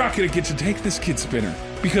you're not going to get to take this kid's spinner,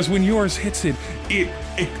 because when yours hits it, it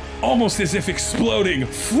almost as if exploding,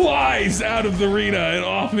 flies out of the arena and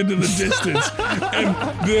off into the distance. And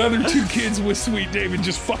the other 2 kids with Sweet David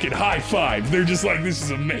just fucking high five. They're just like, this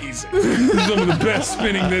is amazing. This is some of the best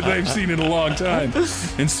spinning that they've seen in a long time.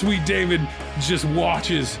 And Sweet David just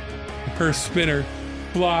watches her spinner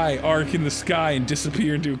fly, arc in the sky, and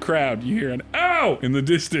disappear into a crowd. You hear an ow in the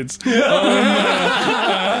distance.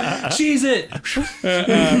 Cheese it!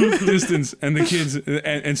 Distance. And the kids,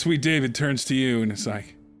 and Sweet David turns to you and it's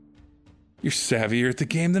like, you're savvier at the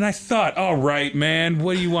game than I thought. All right, man.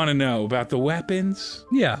 What do you want to know about the weapons?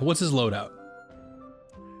 Yeah, what's his loadout?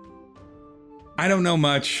 I don't know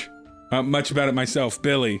much about it myself,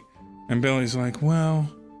 Billy. And Billy's like, well,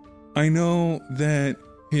 I know that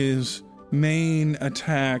his main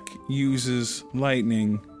attack uses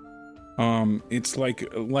lightning. It's like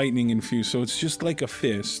lightning infused, so it's just like a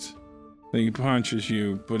fist that he punches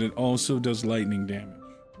you, but it also does lightning damage.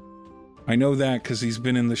 I know that because he's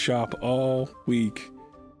been in the shop all week,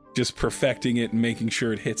 just perfecting it and making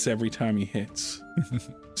sure it hits every time he hits.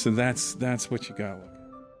 So that's what you got.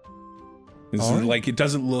 It's right. Like, it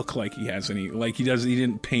doesn't look like he has any. Like, he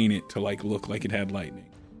didn't paint it to like look like it had lightning.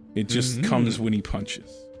 It just comes when he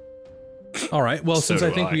punches. All right. Well, So since I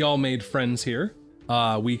do think I. we all made friends here,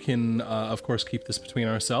 we can, of course, keep this between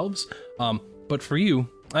ourselves. But for you,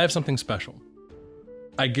 I have something special.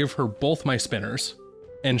 I give her both my spinners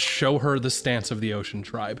and show her the stance of the Ocean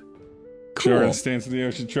Tribe. Sure, the stance of the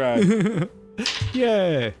Ocean Tribe.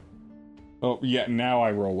 Yay. Oh, yeah, now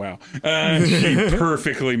I roll well. She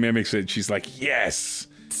perfectly mimics it. She's like, yes!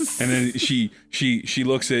 And then she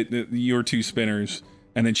looks at your 2 spinners,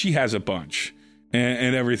 and then she has a bunch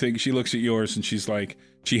and everything. She looks at yours, and she's like,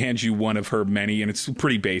 she hands you one of her many, and it's a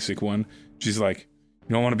pretty basic one. She's like,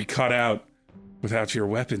 you don't want to be caught out without your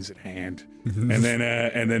weapons at hand. and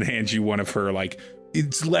then hands you one of her, like,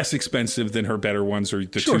 it's less expensive than her better ones or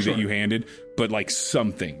the 2 that you handed, but like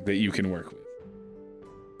something that you can work with.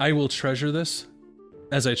 I will treasure this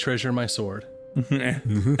as I treasure my sword.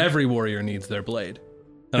 Every warrior needs their blade.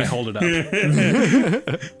 And I hold it up.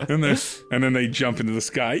 and then they jump into the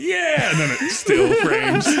sky. Yeah, and then it still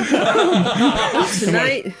frames.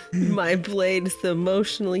 Tonight, my blade is the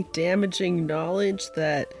emotionally damaging knowledge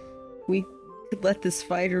that we could let this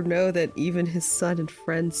fighter know that even his son and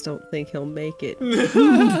friends don't think he'll make it.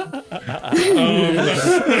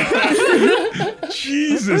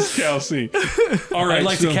 Jesus, Kelsey. All right, I'd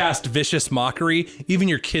like to cast Vicious Mockery. Even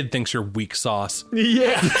your kid thinks you're weak sauce.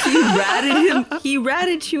 Yeah. He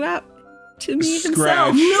ratted you out to me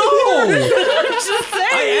Scratch. himself. No! Just saying,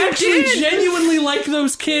 I actually kid. genuinely like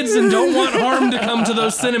those kids and don't want harm to come to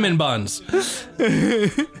those cinnamon buns.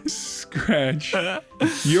 Scratch.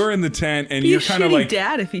 You're in the tent, and Be a you're kind of shitty like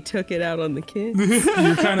dad if he took it out on the kid.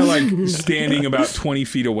 you're kind of like standing about 20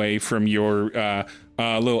 feet away from your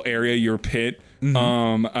little area, your pit,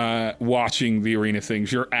 watching the arena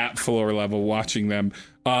things. You're at floor level watching them.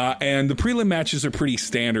 And the prelim matches are pretty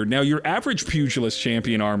standard. Now, your average pugilist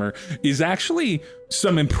champion armor is actually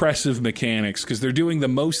some impressive mechanics because they're doing the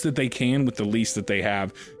most that they can with the least that they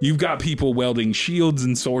have. You've got people welding shields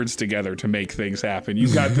and swords together to make things happen.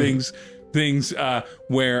 You've got things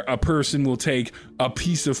where a person will take a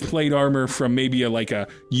piece of plate armor from maybe a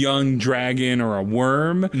young dragon or a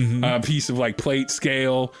worm, a piece of like plate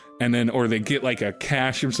scale, and then or they get like a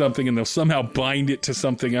cache of something and they'll somehow bind it to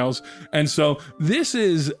something else. And so this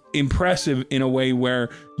is impressive in a way where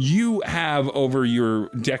you have over your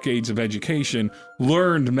decades of education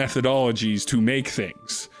learned methodologies to make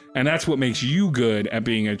things. And that's what makes you good at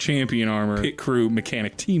being a champion armor pit crew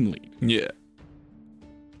mechanic team lead. Yeah.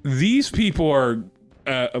 These people are,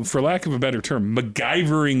 for lack of a better term,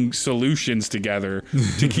 MacGyvering solutions together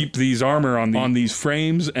to keep these armor on these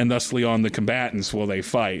frames and thusly on the combatants while they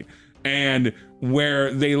fight. And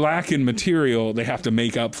where they lack in material, they have to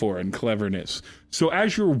make up for in cleverness. So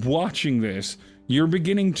as you're watching this, you're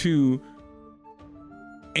beginning to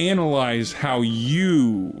analyze how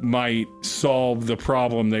you might solve the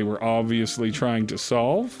problem they were obviously trying to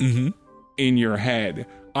solve in your head.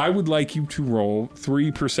 I would like you to roll 3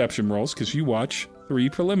 perception rolls because you watch 3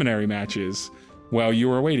 preliminary matches while you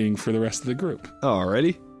are waiting for the rest of the group.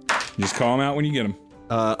 Alrighty. Just call them out when you get them.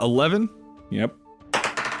 11, Yep.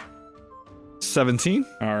 17,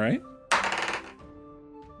 All right.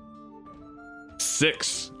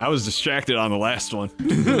 6. I was distracted on the last one.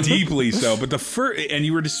 Deeply so. But and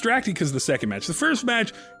you were distracted because of the second match. The first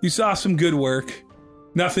match, you saw some good work.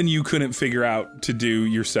 Nothing you couldn't figure out to do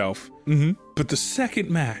yourself. But the second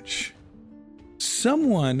match,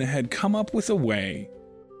 someone had come up with a way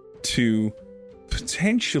to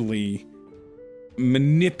potentially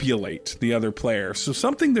manipulate the other player. So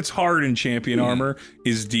something that's hard in champion armor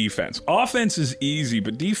is defense. Offense is easy,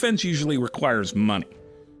 but defense usually requires money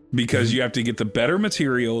because you have to get the better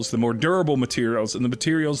materials, the more durable materials, and the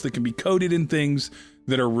materials that can be coated in things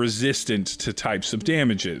that are resistant to types of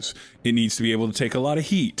damages. It needs to be able to take a lot of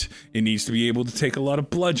heat. It needs to be able to take a lot of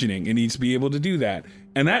bludgeoning. It needs to be able to do that.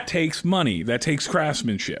 And that takes money. That takes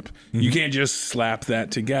craftsmanship. You can't just slap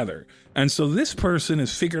that together. And so this person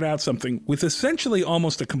has figured out something with essentially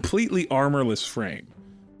almost a completely armorless frame.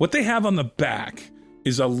 What they have on the back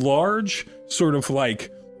is a large sort of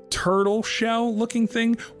like turtle shell looking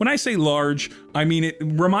thing. When I say large, I mean it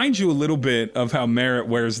reminds you a little bit of how Merit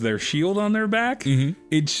wears their shield on their back.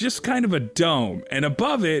 It's just kind of a dome, and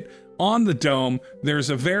above it, on the dome, there's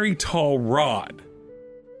a very tall rod,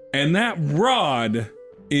 and that rod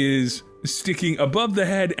is sticking above the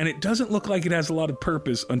head, and it doesn't look like it has a lot of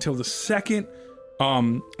purpose until the second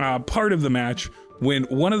part of the match, when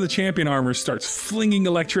one of the champion armors starts flinging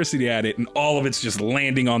electricity at it and all of it's just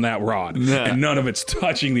landing on that rod and none of it's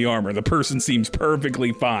touching the armor. The person seems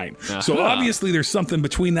perfectly fine. So obviously there's something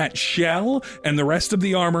between that shell and the rest of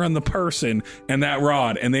the armor on the person and that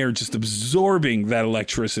rod, and they are just absorbing that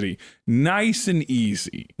electricity nice and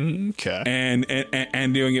easy. Okay.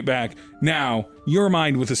 And doing it back. Now, your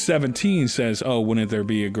mind with a 17 says, oh, wouldn't it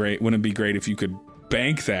be great if you could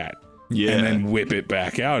bank that? Yeah. And then whip it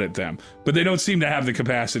back out at them. But they don't seem to have the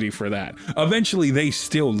capacity for that. Eventually, they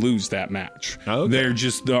still lose that match. Okay.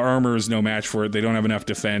 The armor is no match for it. They don't have enough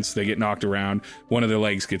defense. They get knocked around. One of their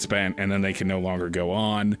legs gets bent, and then they can no longer go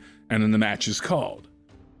on. And then the match is called.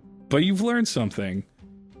 But you've learned something.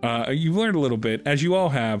 You've learned a little bit, as you all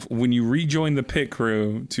have, when you rejoin the pit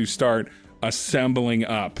crew to start assembling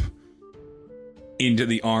up into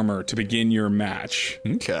the armor to begin your match.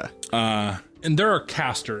 Okay. And there are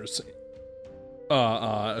casters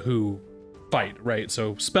who fight, right?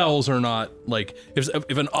 So spells are not like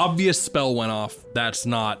if an obvious spell went off, that's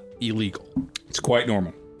not illegal. It's quite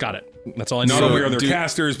normal. Got it. That's all I know. Not only are there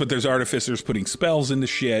casters, but there's artificers putting spells into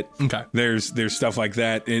shit. Okay. There's stuff like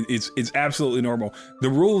that. It's absolutely normal. The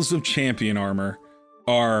rules of champion armor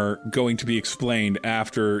are going to be explained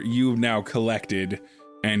after you've now collected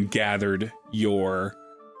and gathered your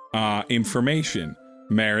information.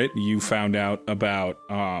 Merritt, you found out about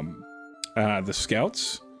the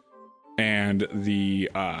scouts and the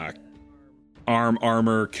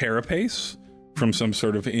armor carapace from some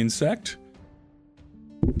sort of insect.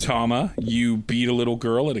 Tama, you beat a little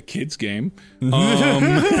girl at a kid's game.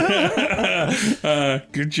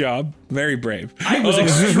 Good job. Very brave. I was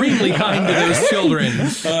extremely kind to those children.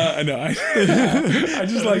 No, I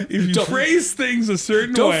just like, if you phrase things a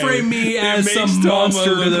certain way. Don't frame me as some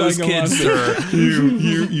monster to those kids, sir.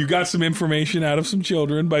 You got some information out of some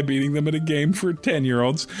children by beating them at a game for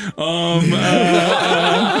 10-year-olds.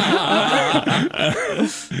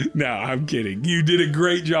 No, I'm kidding. You did a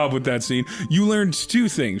great job with that scene. You learned two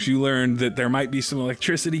things. You learned that there might be some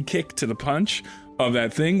electricity kick to the punch of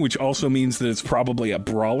that thing, which also means that it's probably a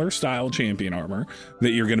brawler style champion armor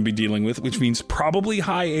that you're going to be dealing with, which means probably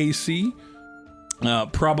high AC,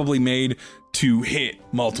 probably made to hit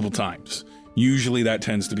multiple times. Usually that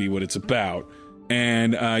tends to be what it's about.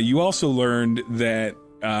 And you also learned that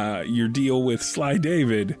your deal with Sly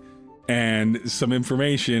David and some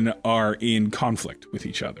information are in conflict with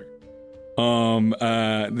each other.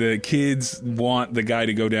 The kids want the guy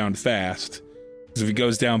to go down fast, because if he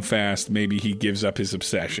goes down fast, maybe he gives up his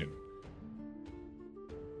obsession.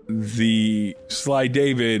 The Sly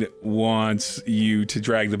David wants you to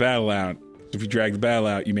drag the battle out. If you drag the battle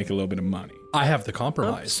out, you make a little bit of money. I have the I'm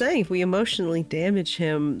compromise. saying if we emotionally damage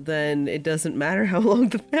him, then it doesn't matter how long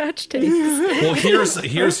the match takes. Well,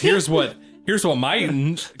 here's what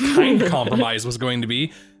my kind compromise was going to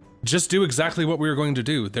be. Just do exactly what we were going to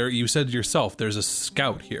do. There, you said yourself, there's a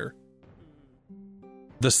scout here.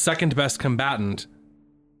 The second best combatant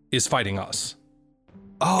is fighting us.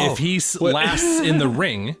 Oh, if he lasts in the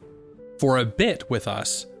ring for a bit with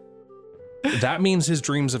us, that means his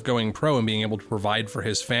dreams of going pro and being able to provide for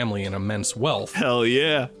his family an immense wealth. Hell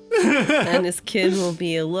yeah. And his kid will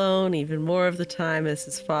be alone even more of the time as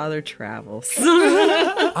his father travels.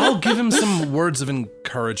 I'll give him some words of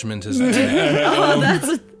encouragement as well. Oh,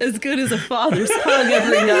 that's as good as a father's hug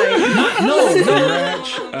every night.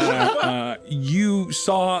 No. You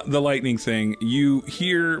saw the lightning thing. You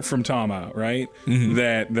hear from Tama, right? Mm-hmm.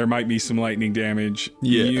 That there might be some lightning damage.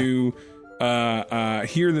 Yeah. You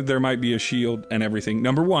hear that there might be a shield and everything.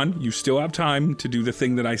 Number one, you still have time to do the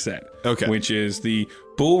thing that I said. Okay. Which is the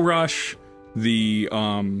bull rush, the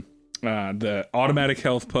automatic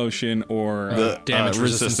health potion, or the damage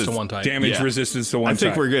resistance to one type. Resistance to one type. I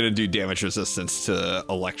think we're going to do damage resistance to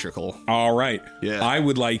electrical. All right. Yeah. I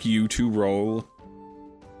would like you to roll.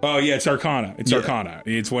 Oh, yeah, it's Arcana. It's Arcana.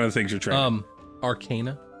 It's one of the things you're trying.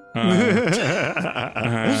 Arcana?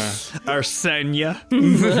 Arsenia.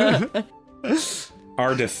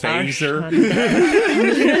 Ardephaser.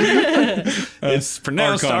 It's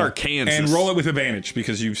pronounced Arcana. Arkansas. And roll it with advantage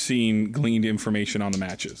because you've gleaned information on the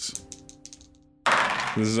matches.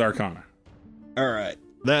 This is Arcana. All right.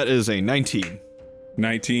 That is a 19.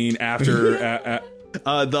 19 after...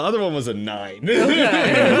 the other one was a 9.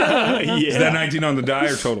 Okay. Is that 19 on the die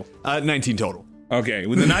or total? 19 total. Okay,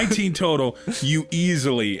 with the 19 total, you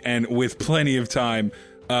easily and with plenty of time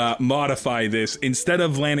modify this. Instead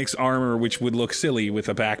of Lannick's armor, which would look silly with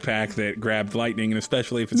a backpack that grabbed lightning, and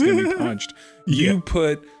especially if it's going to be punched, you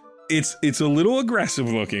put it's a little aggressive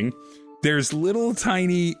looking. There's little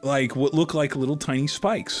tiny, like what look like little tiny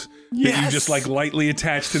spikes that you just like lightly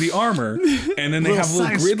attach to the armor, and then they have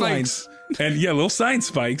little grid lines. And little sign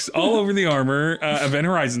spikes all over the armor, Event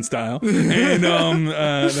Horizon style, and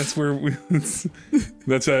that's where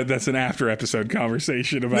that's an after episode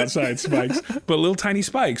conversation about sign spikes. But little tiny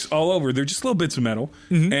spikes all over. They're just little bits of metal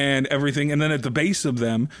and everything. And then at the base of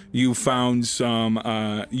them, you found some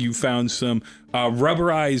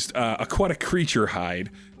rubberized aquatic creature hide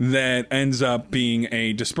that ends up being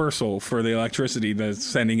a dispersal for the electricity that's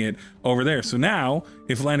sending it over there. So now,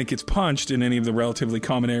 if Lannick gets punched in any of the relatively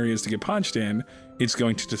common areas to get punched in, it's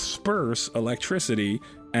going to disperse electricity,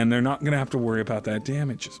 and they're not going to have to worry about that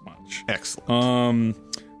damage as much. Excellent.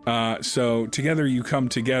 So together you come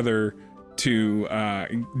together to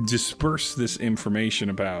disperse this information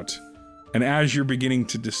about, and as you're beginning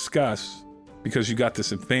to discuss, because you got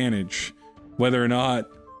this advantage, whether or not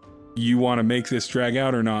you want to make this drag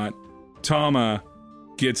out or not, Tama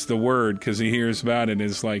gets the word because he hears about it.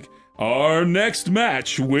 It's like, our next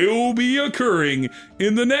match will be occurring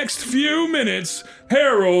in the next few minutes.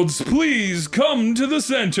 Heralds, please come to the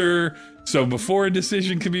center. So before a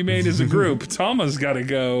decision can be made as a group, Tama's got to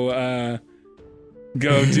go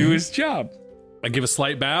do his job. I give a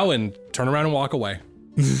slight bow and turn around and walk away.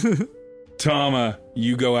 Tama,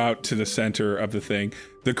 you go out to the center of the thing.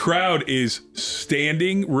 The crowd is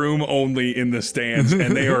standing room only in the stands,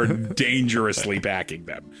 and they are dangerously backing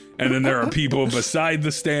them. And then there are people beside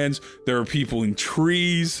the stands. There are people in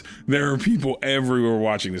trees. There are people everywhere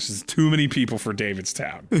watching. This is too many people for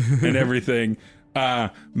Davidstown and everything.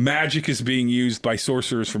 Magic is being used by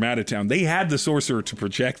sorcerers from out of town. They had the sorcerer to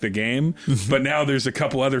project the game, but now there's a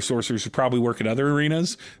couple other sorcerers who probably work at other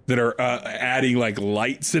arenas that are adding like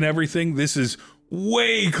lights and everything. This is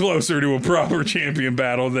way closer to a proper champion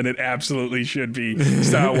battle than it absolutely should be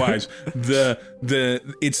style wise.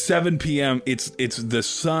 It's 7 p.m. It's the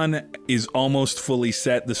sun is almost fully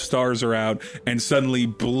set. The stars are out, and suddenly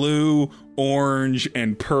blue, orange,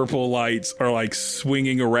 and purple lights are like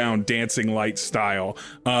swinging around dancing light style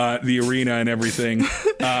the arena and everything,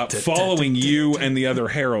 following you and the other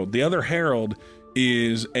herald. The other herald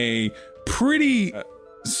is a pretty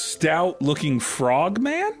stout looking frog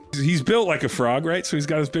man. He's built like a frog, right? So he's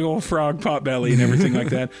got his big old frog pot belly and everything like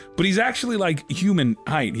that, but he's actually like human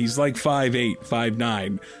height. He's like 5'8",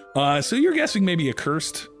 5'9". So you're guessing maybe a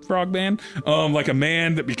cursed frog man, like a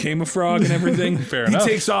man that became a frog and everything. Fair enough. He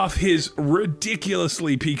takes off his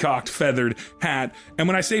ridiculously peacocked feathered hat, and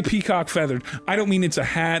when I say peacock feathered, I don't mean it's a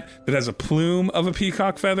hat that has a plume of a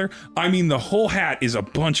peacock feather. I mean the whole hat is a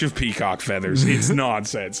bunch of peacock feathers. It's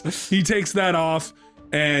nonsense. He takes that off,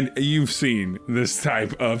 and you've seen this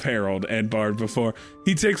type of herald and bard before.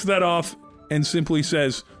 He takes that off and simply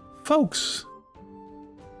says, "Folks,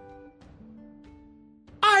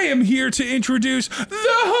 I am here to introduce the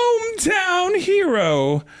hometown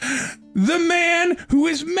hero, the man who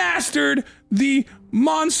has mastered the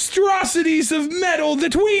monstrosities of metal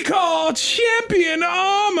that we call Champion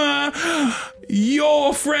Armor.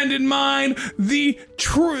 Your friend and mine, the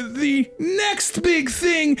next big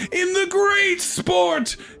thing in the great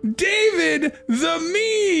sport, David the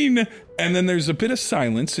Mean." And then there's a bit of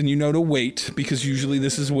silence, and you know to wait, because usually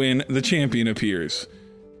this is when the champion appears.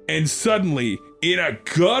 And suddenly, in a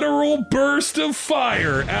guttural burst of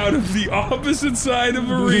fire out of the opposite side of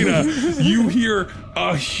arena, you hear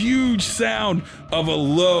a huge sound of a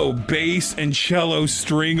low bass and cello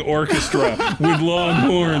string orchestra with long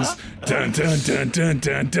horns. Dun dun dun dun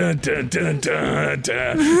dun dun dun dun dun dun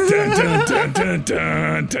dun dun dun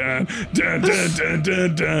dun dun dun dun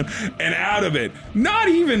dun dun. And out of it, not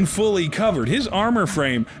even fully covered, his armor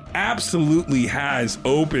frame absolutely has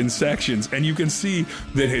open sections, and you can see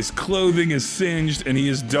that his clothing is singed and he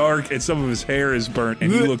is dark and some of his hair is burnt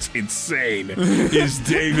and he looks insane. Is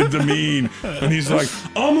David the Mean, and he's like,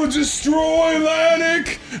 "I'm gonna destroy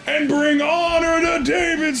Lannick and bring honor to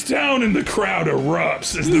Davidstown," and the crowd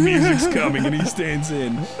erupts as the music's coming, and he stands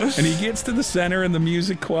in and he gets to the center and the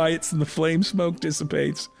music quiets and the flame smoke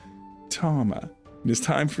dissipates. Tama, it is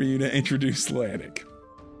time for you to introduce Lannick.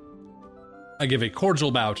 I give a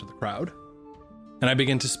cordial bow to the crowd, and I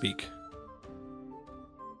begin to speak.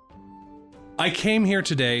 I came here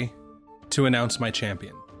today to announce my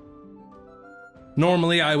champion.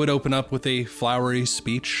 Normally, I would open up with a flowery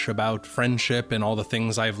speech about friendship and all the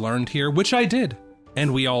things I've learned here, which I did,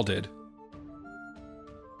 and we all did.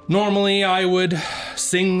 Normally, I would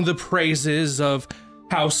sing the praises of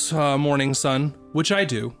House Morning Sun, which I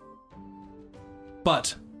do.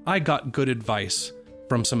 But I got good advice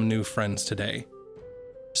from some new friends today,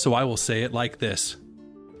 so I will say it like this.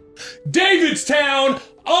 Davidstown,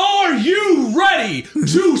 are you ready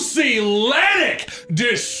to see Lannick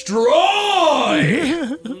destroy?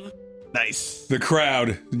 Nice. The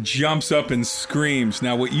crowd jumps up and screams.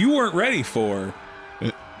 Now, what you weren't ready for,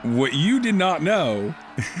 what you did not know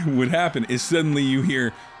would happen, is suddenly you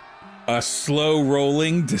hear a slow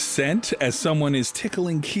rolling descent as someone is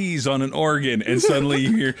tickling keys on an organ, and suddenly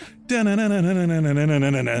you hear dun dun dun dun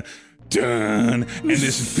dun dun, and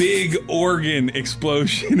this big organ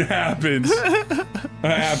explosion happens.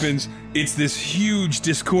 It's this huge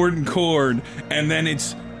discordant chord, and then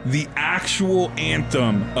it's the actual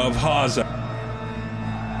anthem of Haza.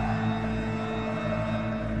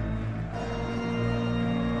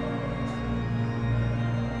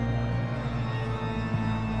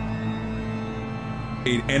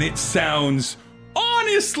 And it sounds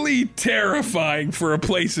honestly terrifying for a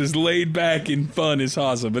place as laid back and fun as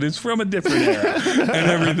Haza, but it's from a different era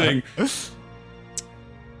and everything.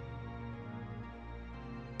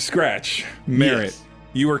 Scratch, Merritt, yes.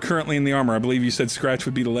 You are currently in the armor. I believe you said Scratch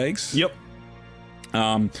would be the legs? Yep.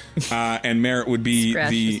 And Merritt would be Scratch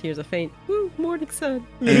the... just hears a faint, woo, morning sun.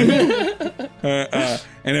 And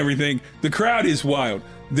everything. The crowd is wild.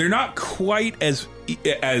 they're not quite as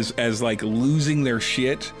like losing their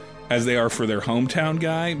shit as they are for their hometown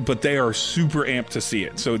guy, but they are super amped to see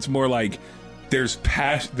it. So it's more like there's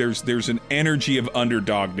an energy of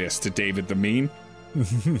underdogness to David the Mean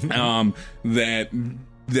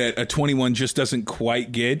that a 21 just doesn't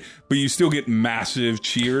quite get, but you still get massive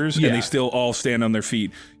cheers and they still all stand on their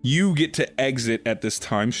feet. You get to exit at this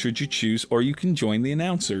time should you choose, or you can join the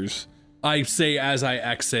announcers. I say as I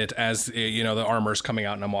exit, as you know, the armor's coming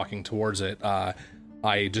out and I'm walking towards it,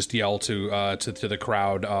 I just yell to the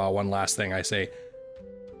crowd one last thing. I say,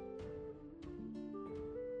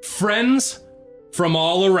 friends from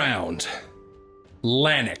all around,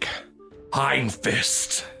 Lannick,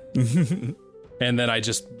 Hindfist. And then I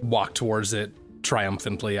just walk towards it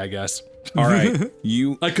triumphantly, I guess. All right,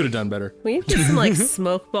 I could have done better. We need to get some like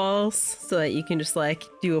smoke balls so that you can just like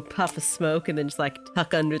do a puff of smoke and then just like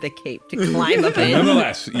tuck under the cape to climb up in.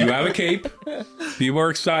 Nonetheless, you have a cape. People are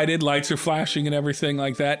excited. Lights are flashing and everything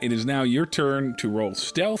like that. It is now your turn to roll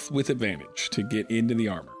stealth with advantage to get into the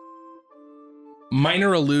armor.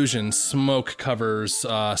 Minor illusion, smoke covers,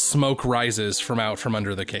 smoke rises from out from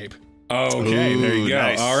under the cape. Okay, there you go.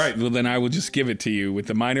 Nice. All right, well then I will just give it to you. With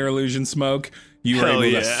the minor illusion smoke, you were Hell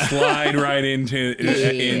able to yeah. slide right into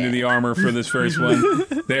the armor for this first one.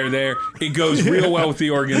 There. It goes real well with the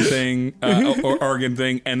organ thing,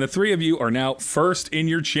 and the three of you are now first in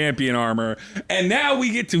your champion armor. And now we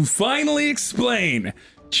get to finally explain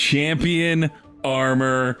champion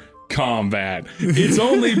armor combat. It's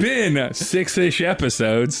only been 6-ish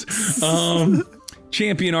episodes.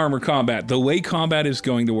 Champion armor combat. The way combat is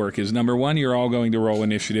going to work is, number one, you're all going to roll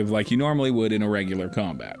initiative like you normally would in a regular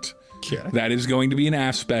combat. Okay. That is going to be an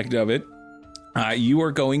aspect of it. You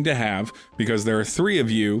are going to have, because there are three of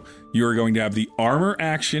you, you are going to have the armor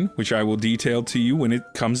action, which I will detail to you when it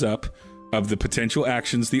comes up, of the potential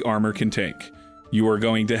actions the armor can take. You are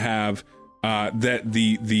going to have that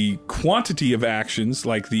the quantity of actions,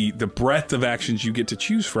 like the breadth of actions you get to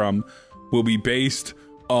choose from, will be based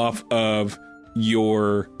off of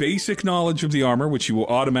your basic knowledge of the armor, which you will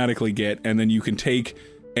automatically get, and then you can take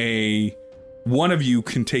one of you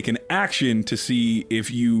can take an action to see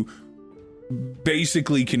if you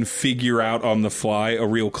basically can figure out on the fly a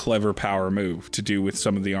real clever power move to do with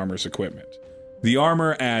some of the armor's equipment. The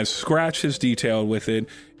armor, as Scratch has detailed with it,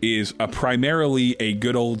 is primarily a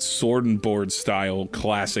good old sword and board style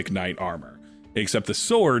classic knight armor, except the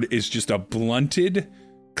sword is just a blunted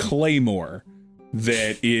claymore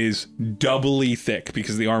that is doubly thick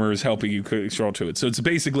because the armor is helping you control to it. So it's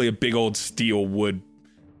basically a big old steel wood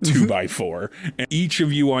 2x4. And each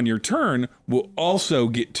of you on your turn will also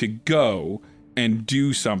get to go and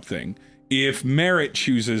do something. If Merit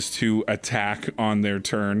chooses to attack on their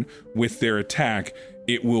turn with their attack,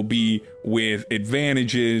 it will be with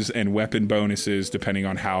advantages and weapon bonuses depending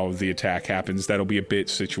on how the attack happens. That'll be a bit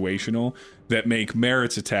situational that make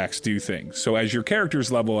Merit's attacks do things. So as your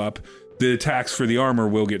characters level up, the attacks for the armor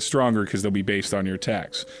will get stronger because they'll be based on your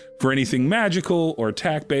attacks. For anything magical or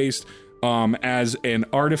attack-based, as an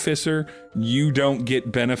artificer, you don't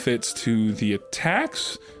get benefits to the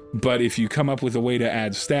attacks, but if you come up with a way to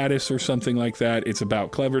add status or something like that, it's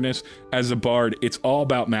about cleverness. As a bard, it's all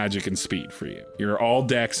about magic and speed for you. You're all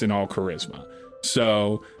dex and all charisma.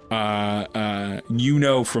 So, you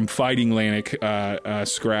know from fighting Lannick,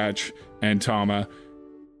 Scratch, and Tama,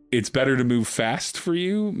 it's better to move fast for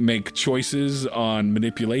you, make choices on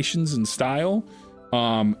manipulations and style,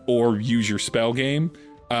 or use your spell game.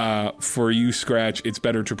 For you, Scratch, it's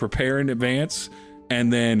better to prepare in advance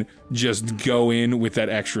and then just go in with that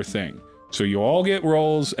extra thing. So you all get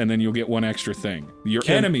rolls, and then you'll get one extra thing. Your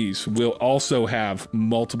enemies will also have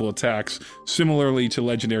multiple attacks, similarly to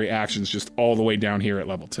legendary actions, just all the way down here at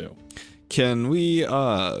level 2. Can we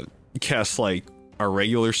cast like our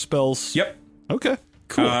regular spells? Yep. Okay.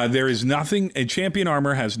 Cool. There is nothing. A champion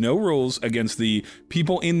armor has no rules against the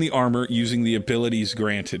people in the armor using the abilities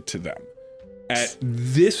granted to them. At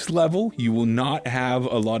this level, you will not have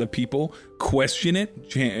a lot of people question it.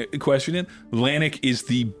 Lannick is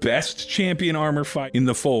the best champion armor fight in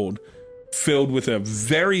the fold, filled with a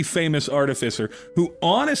very famous artificer who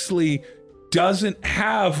honestly doesn't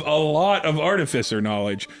have a lot of artificer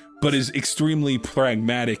knowledge, but is extremely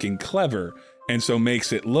pragmatic and clever, and so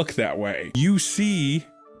makes it look that way. You see,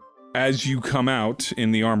 as you come out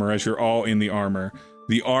in the armor, as you're all in the armor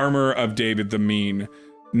of David the Mean.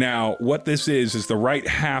 Now, what this is the right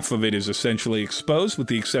half of it is essentially exposed, with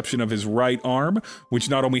the exception of his right arm, which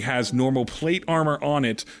not only has normal plate armor on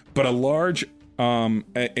it, but a large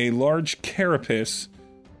carapace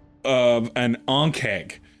of an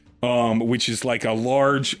Ankeg, which is like a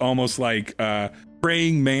large, almost like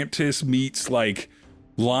praying mantis meets like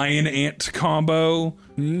lion ant combo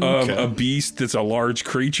of a beast that's a large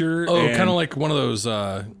creature. Oh, kind of like one of those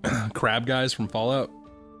crab guys from Fallout.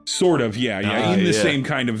 Sort of, yeah. In the same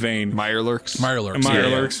kind of vein. Mirelurks.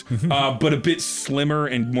 Mirelurks. But a bit slimmer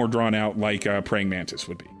and more drawn out like a praying mantis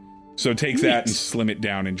would be. So take that and slim it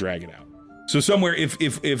down and drag it out. So somewhere, if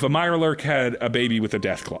a Mirelurk had a baby with a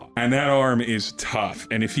Deathclaw, and that arm is tough,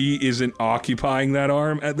 and if he isn't occupying that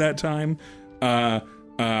arm at that time,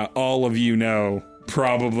 all of you know,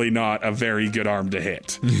 probably not a very good arm to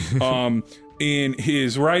hit. In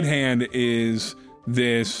his right hand is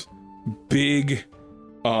this big,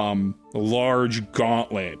 large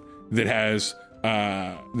gauntlet that has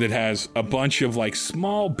a bunch of like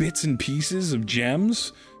small bits and pieces of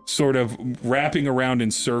gems sort of wrapping around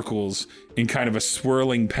in circles in kind of a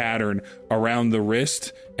swirling pattern around the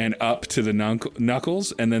wrist and up to the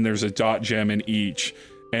knuckles, and then there's a dot gem in each.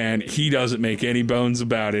 And he doesn't make any bones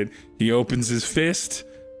about it. He opens his fist,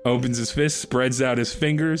 spreads out his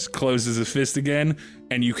fingers, closes his fist again,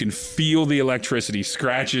 and you can feel the electricity.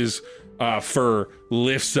 Scratch's fur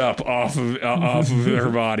lifts up off of her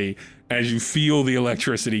body as you feel the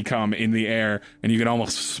electricity come in the air, and you can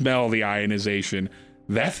almost smell the ionization.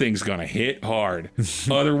 That thing's gonna hit hard.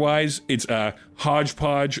 Otherwise, it's a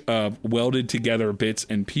hodgepodge of welded together bits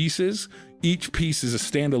and pieces. Each piece is a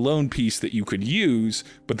standalone piece that you could use,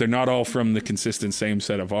 but they're not all from the consistent same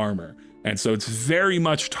set of armor. And so it's very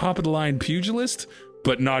much top of the line pugilist,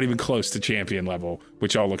 but not even close to champion level,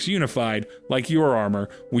 which all looks unified, like your armor,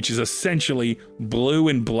 which is essentially blue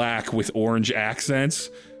and black with orange accents,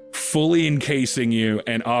 fully encasing you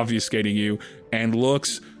and obfuscating you, and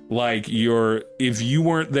looks like if you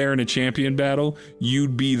weren't there in a champion battle,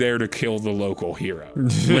 you'd be there to kill the local hero.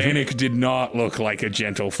 Lanik did not look like a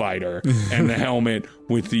gentle fighter, and the helmet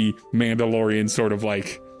with the Mandalorian sort of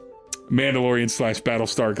like Mandalorian /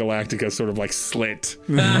 Battlestar Galactica sort of like slit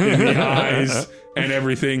in the eyes and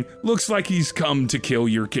everything looks like he's come to kill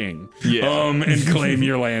your king, and claim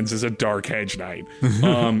your lands as a dark hedge knight.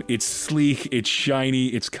 It's sleek, it's shiny,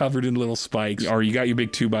 it's covered in little spikes. Or you got your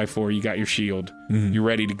big 2x4, you got your shield, you're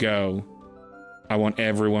ready to go. I want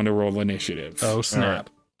everyone to roll initiative. Oh snap!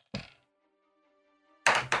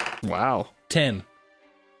 Wow, 10.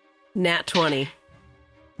 Nat 20.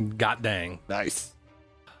 God dang! Nice.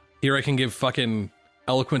 Here I can give fucking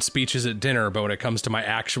eloquent speeches at dinner, but when it comes to my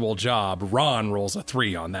actual job, Ron rolls a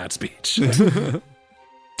 3 on that speech.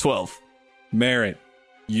 12. Merritt,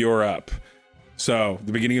 you're up. So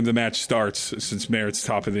the beginning of the match starts. Since Merritt's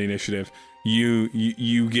top of the initiative,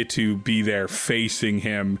 you get to be there facing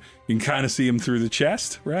him. You can kind of see him through the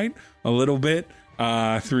chest, right? A little bit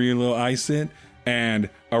through your little eye slit,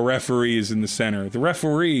 and a referee is in the center. The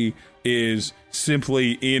referee is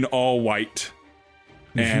simply in all white.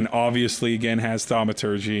 And obviously, again, has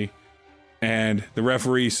thaumaturgy. And the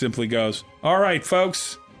referee simply goes, all right,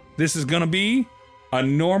 folks, this is going to be a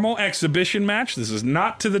normal exhibition match. This is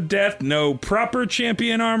not to the death. No proper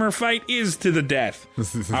champion armor fight is to the death.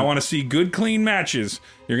 I want to see good, clean matches.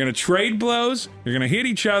 You're going to trade blows. You're going to hit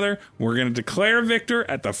each other. We're going to declare a victor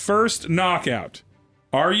at the first knockout.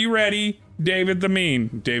 Are you ready, David the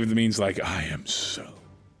Mean? David the Mean's like, I am so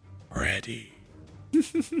ready.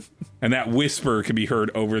 And that whisper can be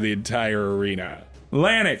heard over the entire arena.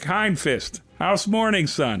 Lanik Hindfist, House Morning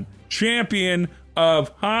Sun, champion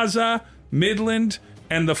of Haza, Midland,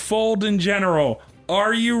 and the Fold in general.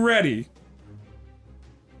 Are you ready?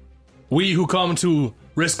 We who come to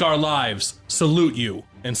risk our lives salute you,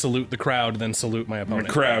 and salute the crowd, then salute my opponent.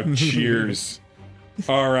 The crowd cheers.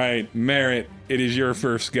 All right, Merritt, it is your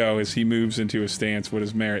first go as he moves into a stance. What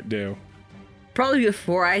does Merritt do? Probably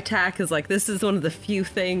before I attack, is like, this is one of the few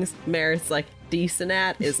things Merritt's like decent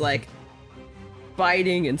at, is like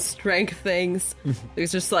fighting and strength things.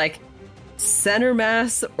 There's just like center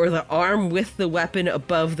mass or the arm with the weapon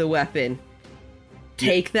above the weapon.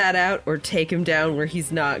 Take that out or take him down where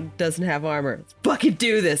he's doesn't have armor. Let's fucking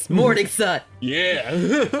do this, Morning Sun.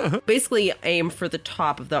 Yeah. Basically aim for the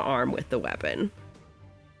top of the arm with the weapon.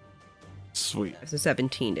 Sweet. So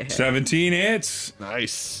 17 to hit. 17 hits.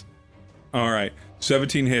 Nice. All right,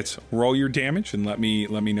 17 hits. Roll your damage and let me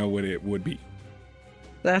know what it would be.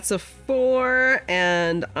 That's a 4,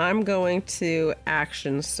 and I'm going to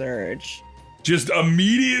action surge. Just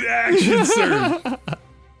immediate action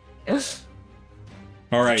surge.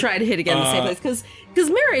 All right. Try to hit again in the same place, because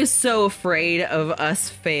Mary is so afraid of us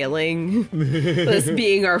failing, this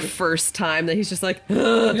being our first time, that he's just like, I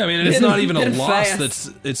mean, it's not even a loss.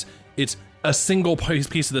 Fast. It's a single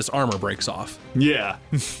piece of this armor breaks off. Yeah.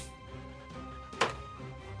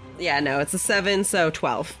 Yeah, no, it's a 7, so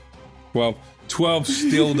 12. Well, 12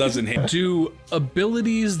 still doesn't hit. Do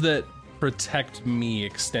abilities that protect me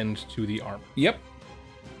extend to the armor? Yep.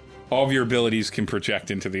 All of your abilities can project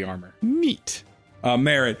into the armor. Neat.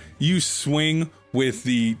 Merritt, you swing with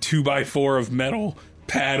the 2x4 of metal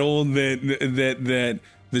paddle that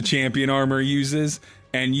the champion armor uses,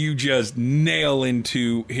 and you just nail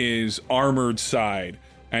into his armored side.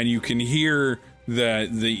 And you can hear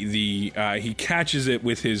he catches it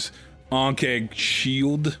with his Ankh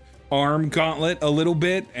shield arm gauntlet a little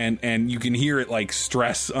bit, and you can hear it like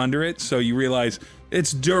stress under it. So you realize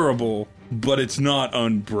it's durable, but it's not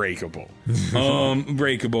unbreakable.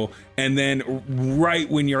 Breakable. And then right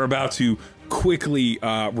when you're about to quickly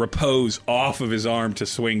repose off of his arm to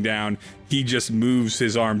swing down, he just moves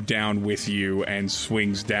his arm down with you and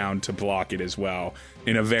swings down to block it as well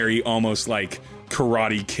in a very almost like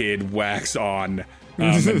Karate Kid wax on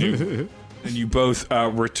maneuver. And you both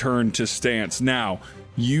return to stance. Now,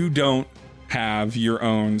 you don't have your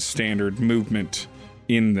own standard movement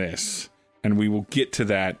in this, and we will get to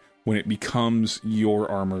that when it becomes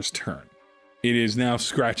your armor's turn. It is now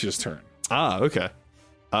Scratch's turn. Ah, okay.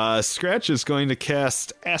 Scratch is going to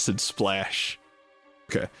cast Acid Splash.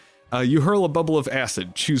 Okay. You hurl a bubble of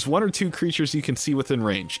acid. Choose 1 or 2 creatures you can see within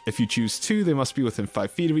range. If you choose 2, they must be within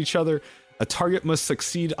 5 feet of each other. A target must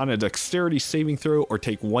succeed on a dexterity saving throw or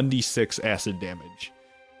take 1d6 acid damage.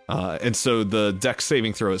 And so the dex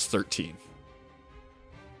saving throw is 13.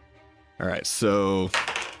 All right, so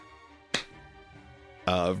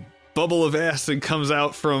bubble of acid comes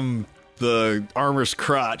out from the armor's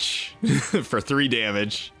crotch for 3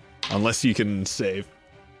 damage, unless you can save.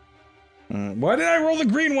 Why did I roll the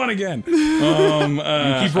green one again? You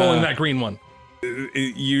keep rolling that green one.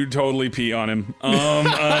 You totally pee on him.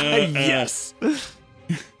 Yes.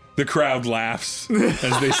 The crowd laughs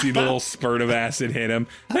as they see the little spurt of acid hit him.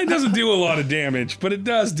 It doesn't do a lot of damage, but it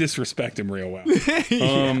does disrespect him real well.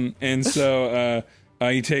 And so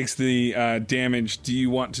he takes the damage. Do you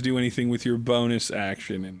want to do anything with your bonus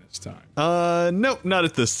action in this time? Nope, not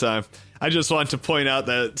at this time. I just want to point out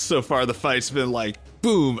that so far the fight's been like,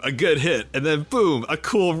 boom, a good hit, and then boom, a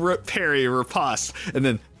cool parry riposte, and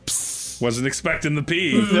then psst. Wasn't expecting the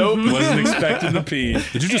pee. Nope. Wasn't expecting the pee.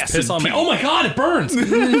 Did you just piss on me? Oh my god, it burns!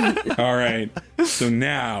 All right. So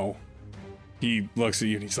now he looks at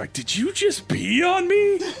you and he's like, did you just pee on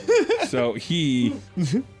me? So he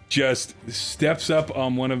just steps up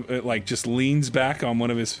on one of, like, just leans back on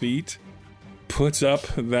one of his feet, puts up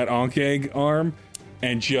that Ankh arm,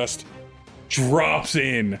 and just drops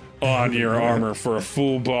in on your armor for a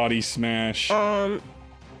full body smash.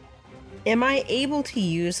 Am I able to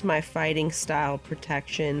use my fighting style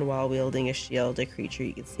protection while wielding a shield? A creature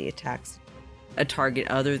you can see attacks a target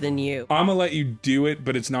other than you. I'm gonna let you do it,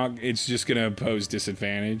 but it's just gonna pose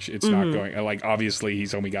disadvantage. It's not going, like, obviously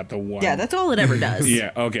he's only got the one. Yeah, that's all it ever does.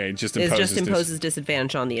 Yeah, okay, it just imposes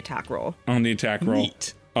disadvantage on the attack roll. On the attack roll.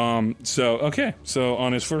 Neat. So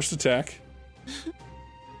on his first attack,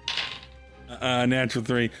 natural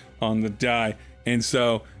 3 on the die, and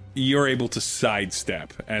so you're able to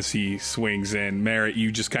sidestep as he swings in. Merritt,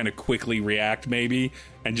 you just kind of quickly react maybe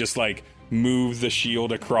and just like move the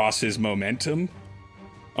shield across his momentum,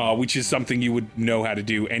 which is something you would know how to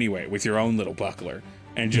do anyway with your own little buckler,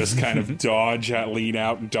 and just kind of lean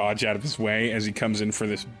out and dodge out of his way as he comes in for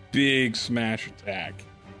this big smash attack.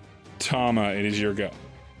 Tama, it is your go.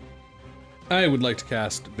 I would like to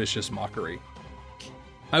cast Vicious Mockery.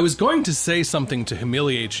 I was going to say something to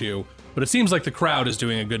humiliate you, but it seems like the crowd is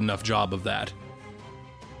doing a good enough job of that.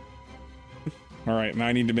 All right, and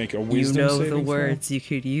I need to make a You wisdom know saving the throw. words you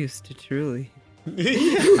could use to truly. I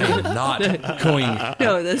am not going.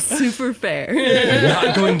 No, that's super fair. I'm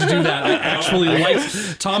not going to do that. I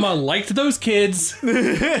actually Tama liked those kids.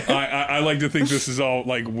 I like to think this is all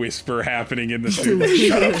like whisper happening in the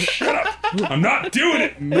studio. Shut up! I'm not doing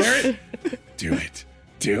it, Merritt. Do it.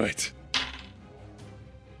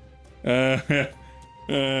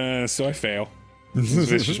 So I fail. What does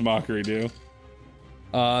Vicious Mockery do?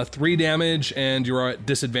 3 damage, and you're at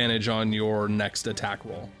disadvantage on your next attack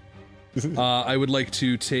roll. I would like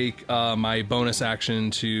to take my bonus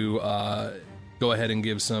action to go ahead and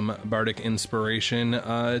give some bardic inspiration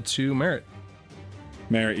to Merritt.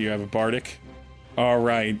 Merritt, you have a bardic? All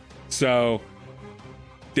right. So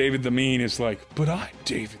David the Mean is like, but I'm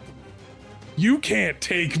David the Mean. You can't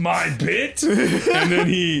take my bit. And then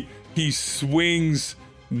he swings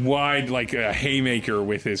wide like a haymaker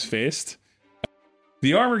with his fist.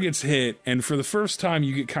 The armor gets hit, and for the first time,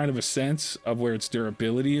 you get kind of a sense of where its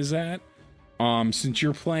durability is at. Since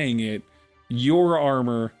you're playing it, your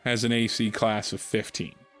armor has an AC class of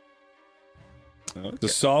 15. Okay. The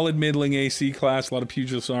solid middling AC class, a lot of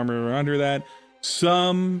pugilist armor are under that.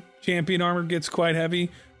 Some champion armor gets quite heavy,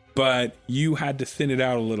 but you had to thin it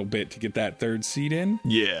out a little bit to get that third seed in.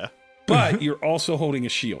 Yeah. But you're also holding a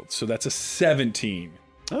shield, so that's a 17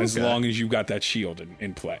 as Okay. long as you got that shield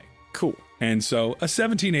in play. Cool. And so a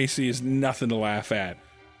 17 AC is nothing to laugh at.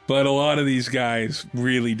 But a lot of these guys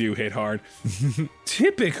really do hit hard.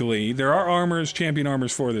 Typically, there are armors, champion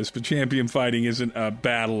armors for this, but champion fighting isn't a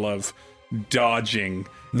battle of dodging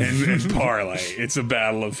and parlay. It's a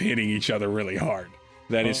battle of hitting each other really hard.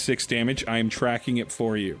 That is 6 damage. I am tracking it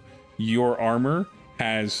for you. Your armor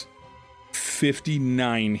has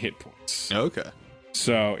 59 hit points. Okay.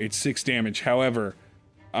 So it's 6 damage. However,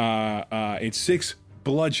 it's 6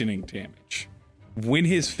 bludgeoning damage. When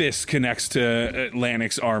his fist connects to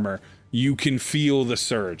Atlantic's armor, you can feel the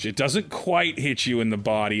surge. It doesn't quite hit you in the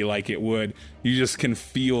body like it would. You just can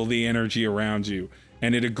feel the energy around you.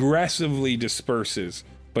 And it aggressively disperses,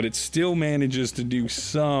 but it still manages to do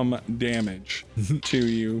some damage to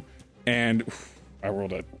you. And I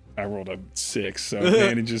rolled a 6, so it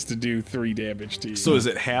manages to do 3 damage to you. So is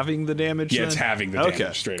it having the damage? Yeah, then? it's having the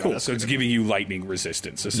damage straight cool. up. So it's giving you lightning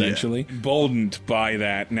resistance, essentially. Boldened by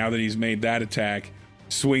that, now that he's made that attack,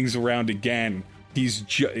 swings around again.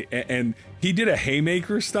 And he did a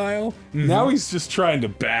haymaker style. Now he's just trying to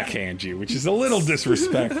backhand you, which is a little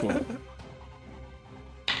disrespectful.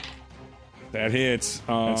 That hits.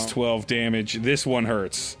 That's 12 damage. This one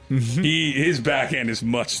hurts. His backhand is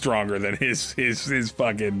much stronger than his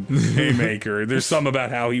fucking haymaker. There's some about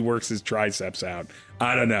how he works his triceps out.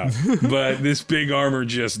 I don't know. But this big armor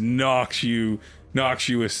just knocks you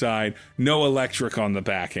aside. No electric on the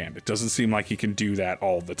backhand. It doesn't seem like he can do that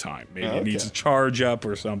all the time. Maybe it needs a charge up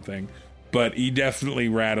or something. But he definitely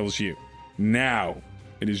rattles you. Now,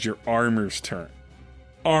 it is your armor's turn.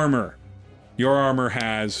 Armor. Your armor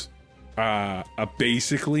has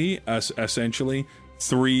essentially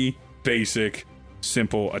 3 basic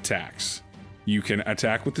simple attacks. You can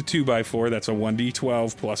attack with the 2x4. That's a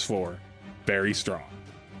 1d12 plus 4. Very strong.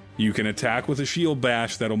 You can attack with a shield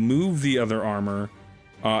bash that'll move the other armor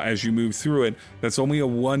as you move through it. That's only a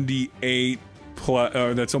 1d8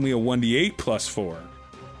 plus 4.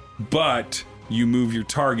 But you move your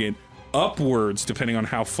target upwards, depending on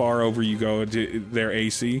how far over you go to their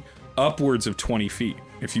AC, upwards of 20 feet.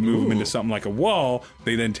 If you move them into something like a wall,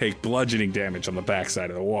 they then take bludgeoning damage on the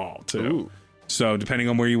backside of the wall, too. Ooh. So depending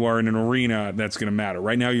on where you are in an arena, that's going to matter.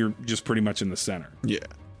 Right now, you're just pretty much in the center. Yeah.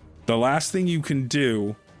 The last thing you can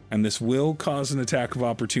do, and this will cause an attack of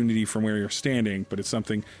opportunity from where you're standing, but it's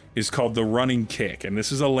something, is called the running kick. And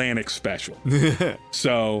this is a Lannick special.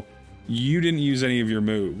 So you didn't use any of your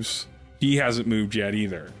moves. He hasn't moved yet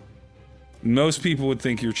either. Most people would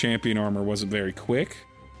think your champion armor wasn't very quick,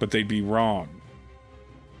 but they'd be wrong.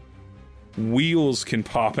 Wheels can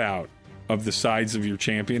pop out of the sides of your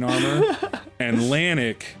champion armor, and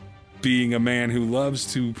Lannick, being a man who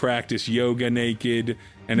loves to practice yoga naked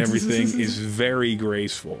and everything, is very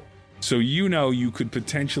graceful. So you could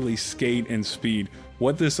potentially skate and speed.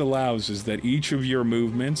 What this allows is that each of your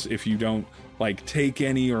movements, if you don't like take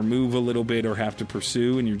any or move a little bit or have to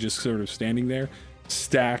pursue and you're just sort of standing there,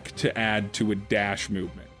 stack to add to a dash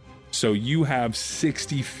movement. So you have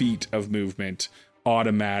 60 feet of movement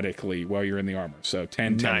automatically while you're in the armor. So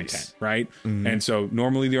 10, 10, Nice. 10, right? And so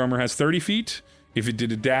normally the armor has 30 feet. If it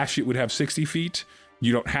did a dash, it would have 60 feet.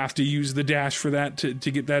 You don't have to use the dash for that to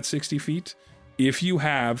get that 60 feet. If you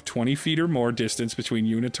have 20 feet or more distance between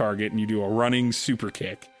you and a target and you do a running super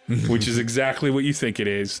kick, which is exactly what you think it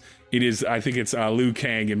is, I think it's Liu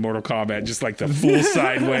Kang in Mortal Kombat, just like the full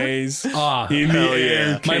sideways in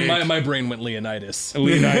the air. My brain went Leonidas.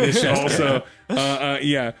 Leonidas also.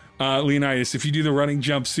 Leonidas, if you do the running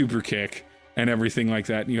jump super kick and everything like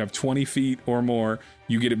that, and you have 20 feet or more,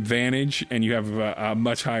 you get advantage and you have a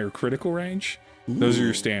much higher critical range. Those are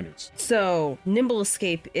your standards. So, nimble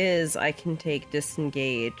escape is I can take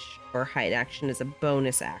disengage or hide action as a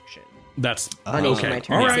bonus action That's on each of my okay.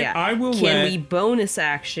 turns. All right, yeah. I will Can we bonus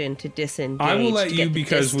action to disengage? I will let to you, get the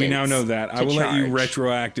because we now know distance that, I to will let you charge?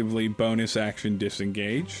 retroactively bonus action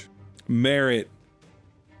disengage. Merit,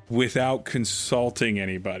 without consulting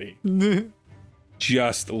anybody,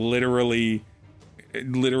 just literally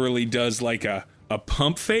does like a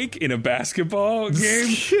pump fake in a basketball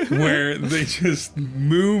game where they just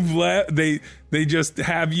move left. They just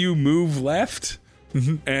have you move left,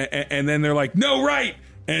 and then they're like, no, right,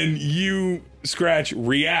 and you Scratch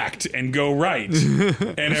react and go right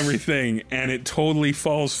and everything, and it totally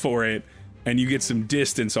falls for it, and you get some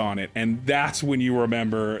distance on it, and that's when you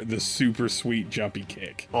remember the super sweet jumpy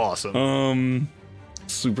kick. Awesome.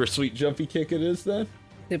 Super sweet jumpy kick it is then?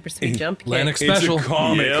 Super sweet jump kick. Lannick special. It's a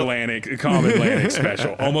common Yep. Lannick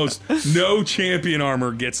special. Almost no champion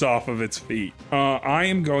armor gets off of its feet. I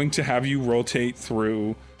am going to have you rotate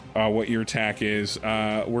through what your attack is.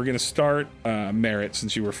 We're going to start Merit,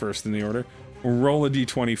 since you were first in the order. Roll a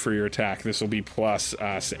d20 for your attack. This will be plus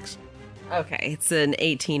 6. Okay, it's an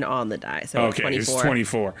 18 on the die, so Okay, 24. it's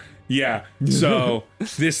 24. Yeah, so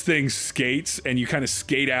this thing skates, and you kind of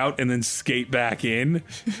skate out and then skate back in,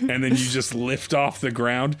 and then you just lift off the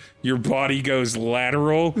ground. Your body goes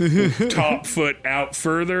lateral, top foot out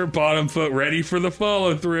further, bottom foot ready for the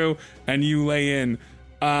follow through, and you lay in.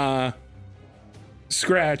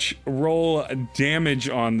 Scratch, roll damage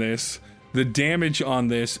on this. The damage on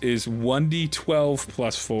this is 1d12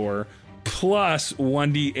 plus 4 plus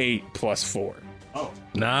 1d8 plus 4. For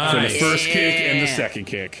the Nice. first kick and the second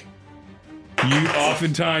kick.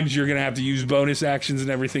 Oftentimes you're gonna have to use bonus actions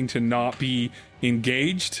and everything to not be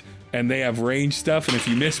engaged, and they have range stuff, and if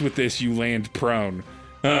you miss with this, you land prone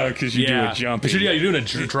because you do a jump. You're doing a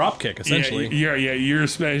drop kick, essentially. Yeah, you're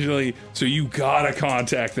especially, so you gotta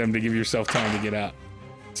contact them to give yourself time to get up.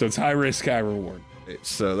 So it's high risk, high reward.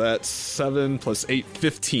 So that's 7 plus 8,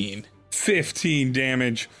 15. 15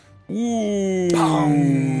 damage. Ooh,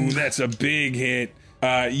 that's a big hit.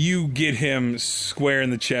 You get him square in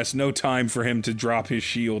the chest. No time for him to drop his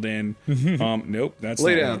shield in. Nope, that's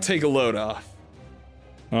Lay not down, right. take a load off.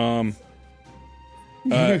 No time.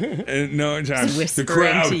 The whispering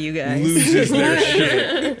crowd to you guys. loses their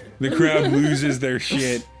shit. The crowd loses their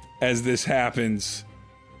shit as this happens.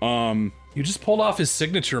 You just pulled off his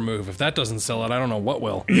signature move. If that doesn't sell it, I don't know what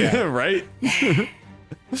will. Yeah, right?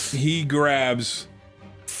 He grabs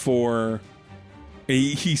for.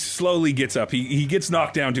 He slowly gets up. He gets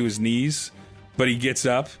knocked down to his knees, but he gets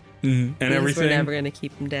up and Means everything. We're never gonna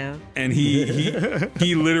keep him down. And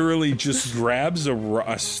he literally just grabs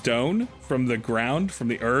a stone from the ground, from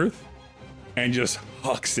the earth, and just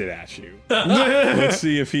hucks it at you. Let's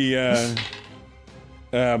see if he.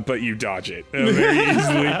 But you dodge it very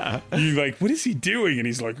easily. You're like, what is he doing? And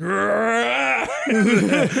he's like, and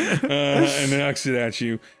hucks it at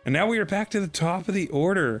you. And now we are back to the top of the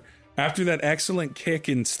order. After that excellent kick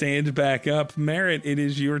and stand back up, Merit, it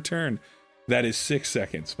is your turn. That is 6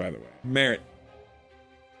 seconds, by the way. Merit.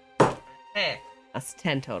 That's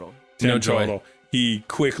 10 total. 10 No joy. total. He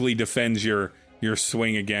quickly defends your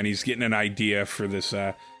swing again. He's getting an idea for this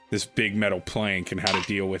this big metal plank and how to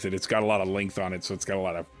deal with it. It's got a lot of length on it, so it's got a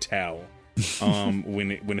lot of tell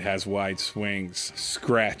when it has wide swings.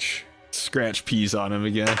 Scratch. Scratch peas on him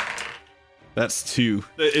again. That's 2.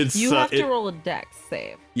 It's You have to roll a dex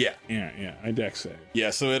save. Yeah. Yeah. I dex save. Yeah,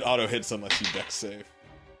 so it auto hits unless you dex save.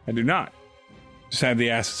 I do not. Just have the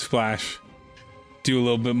acid splash. Do a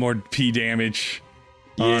little bit more P damage.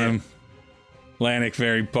 Yeah. Lannick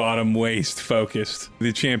very bottom waist focused.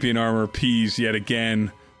 The champion armor pees yet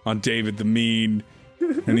again on David the Mean,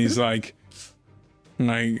 and he's like,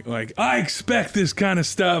 I expect this kind of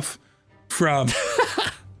stuff from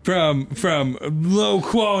low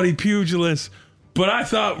quality pugilists, but I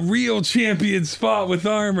thought real champions fought with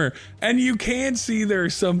armor. And you can see there are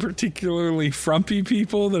some particularly frumpy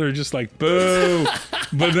people that are just like, boo.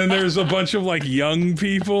 But then there's a bunch of like young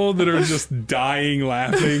people that are just dying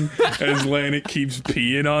laughing as Lannick keeps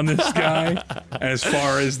peeing on this guy as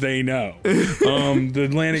far as they know. The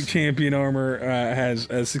Lannick champion armor has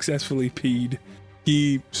successfully peed.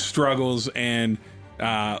 He struggles and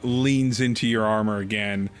leans into your armor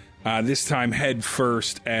again. This time head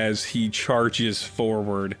first as he charges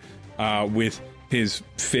forward with his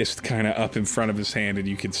fist kind of up in front of his hand, and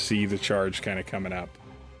you can see the charge kind of coming up.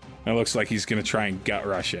 It looks like he's going to try and gut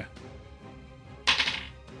rush you.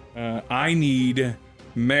 I need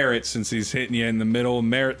Merit, since he's hitting you in the middle.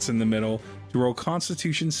 Merit's in the middle. To roll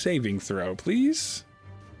Constitution saving throw, please.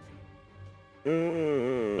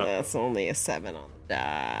 That's only a 7 on the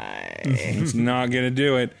die. It's not going to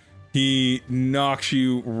do it. He knocks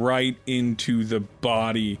you right into the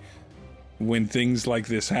body. When things like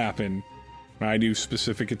this happen, I do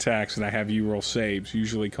specific attacks and I have you roll saves,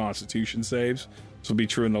 usually Constitution saves. This will be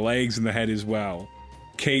true in the legs and the head as well.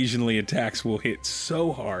 Occasionally attacks will hit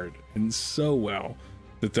so hard and so well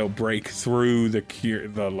that they'll break through the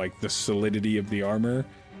solidity of the armor,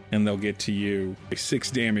 and they'll get to you.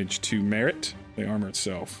 6 damage to Merit. The armor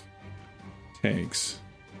itself takes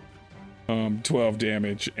 12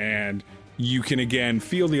 damage, and you can again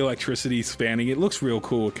feel the electricity spanning. It looks real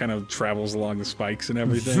cool. It kind of travels along the spikes and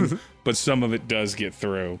everything, but some of it does get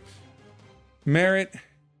through. Merit,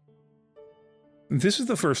 this is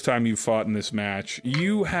the first time you've fought in this match.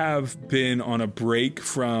 You have been on a break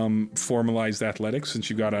from formalized athletics since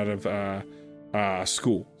you got out of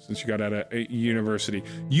school, since you got out of university.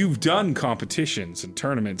 You've done competitions and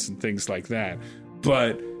tournaments and things like that,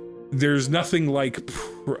 but there's nothing like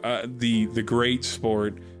the great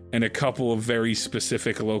sport and a couple of very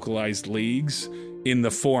specific localized leagues in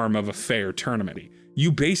the form of a fair tournament.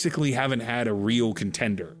 You basically haven't had a real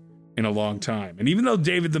contender in a long time. And even though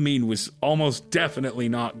David the Mean was almost definitely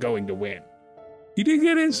not going to win, he did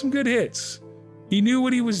get in some good hits. He knew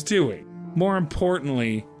what he was doing. More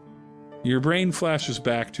importantly, your brain flashes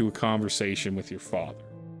back to a conversation with your father.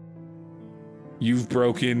 You've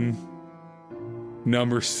broken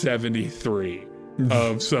number 73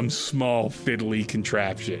 of some small fiddly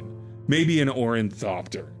contraption. Maybe an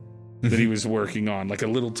ornithopter that he was working on, like a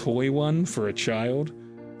little toy one for a child,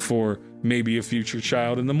 for maybe a future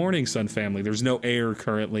child in the Morning Sun family. There's no heir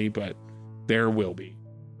currently, but there will be.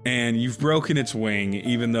 And you've broken its wing,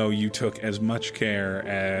 even though you took as much care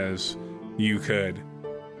as you could.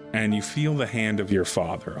 And you feel the hand of your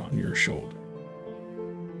father on your shoulder.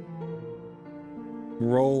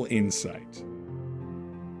 Roll insight.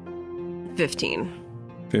 15.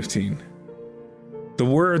 15. The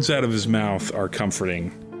words out of his mouth are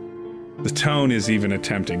comforting. The tone is even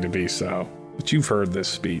attempting to be so. But you've heard this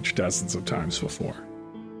speech dozens of times before.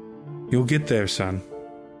 You'll get there, son.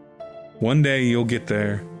 One day you'll get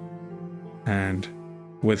there. And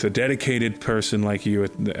with a dedicated person like you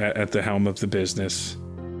at the helm of the business,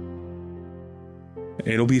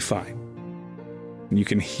 it'll be fine. And you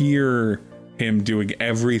can hear him doing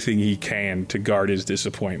everything he can to guard his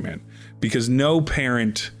disappointment, because no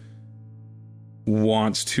parent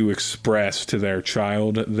wants to express to their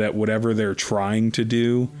child that whatever they're trying to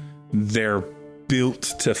do, they're built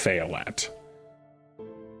to fail at.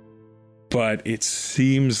 But it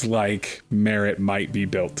seems like Merritt might be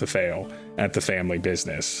built to fail at the family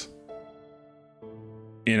business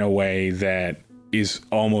in a way that is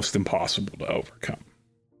almost impossible to overcome.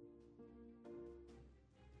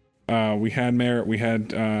 We had Merritt, we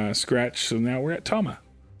had Scratch, so now we're at Tama.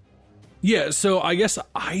 Yeah, so I guess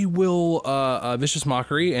I will Vicious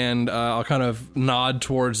Mockery, and I'll kind of nod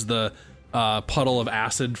towards the puddle of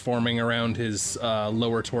acid forming around his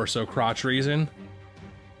lower torso crotch region.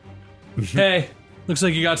 Hey, looks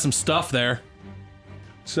like you got some stuff there.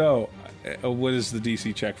 So, what is the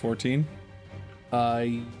DC check, 14?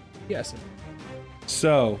 Yes.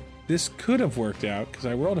 So, this could have worked out, because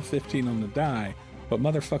I rolled a 15 on the die, but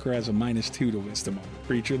motherfucker has a -2 to wisdom on the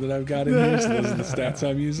creature that I've got in here, so those are the stats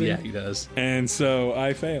I'm using. Yeah, he does. And so,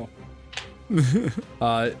 I fail.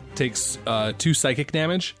 Takes 2 psychic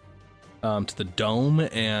damage to the dome,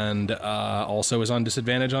 and also is on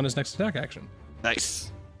disadvantage on his next attack action.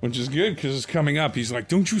 Nice. Which is good, because it's coming up. He's like,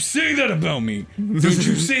 don't you say that about me. Don't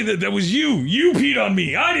you say that. That was you. You peed on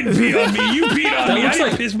me. I didn't pee on me. You peed on me. I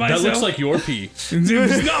didn't piss myself. That looks like your pee. It's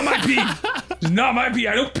not my pee. It's not my pee.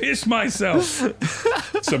 I don't piss myself.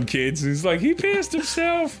 Some kids, he's like, he pissed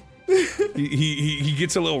himself. He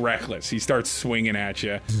gets a little reckless. He starts swinging at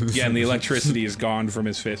you. Yeah, and the electricity is gone from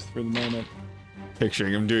his fist for the moment.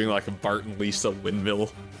 Picturing him doing like a Bart and Lisa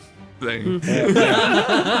windmill thing.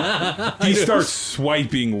 He starts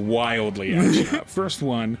swiping wildly at you. First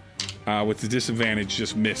one, with the disadvantage,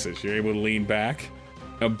 just misses. You're able to lean back.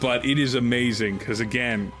 But it is amazing, because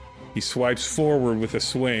again, he swipes forward with a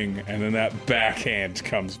swing, and then that backhand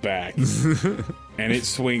comes back. And it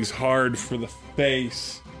swings hard for the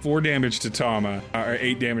face. 4 damage to Tama, or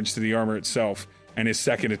 8 damage to the armor itself, and his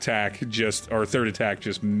third attack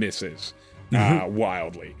just misses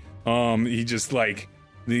wildly. He just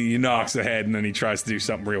he knocks ahead, and then he tries to do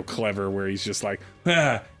something real clever where he's just like,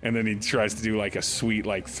 and then he tries to do like a sweet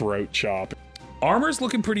throat chop. Armor's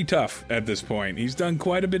looking pretty tough at this point. He's done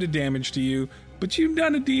quite a bit of damage to you, but you've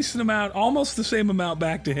done a decent amount, almost the same amount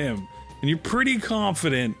back to him. And you're pretty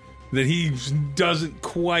confident that he doesn't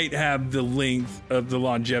quite have the length of the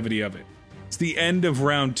longevity of it. It's the end of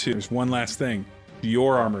round 2. There's one last thing.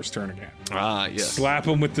 Your armor's turn again. Ah, yes. Slap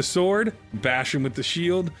him with the sword, bash him with the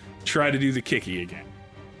shield, try to do the kicky again.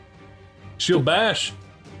 Shield bash.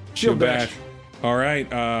 Shield bash. All right,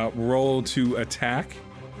 roll to attack.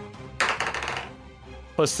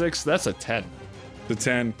 +6, that's a 10. The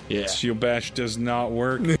 10. Yeah. Shield bash does not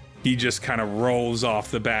work. He just kind of rolls off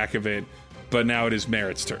the back of it, but now it is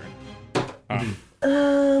Merritt's turn.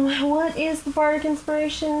 What is the Bardic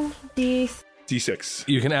Inspiration? D6.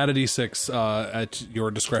 You can add a d6 at your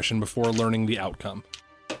discretion before learning the outcome.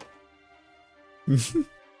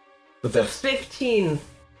 15.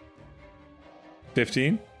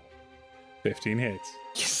 15? 15 hits.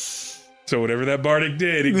 Yes. So whatever that bardic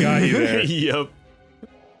did, it got you there. Yep.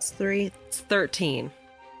 It's 3. It's 13.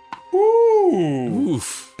 Ooh.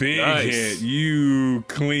 Oof. Big Nice. hit. You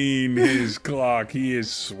clean his clock. He is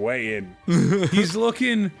swaying. He's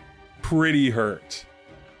looking pretty hurt.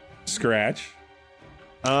 Scratch.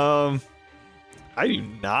 I do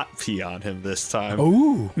not pee on him this time.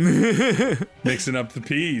 Ooh. Mixing up the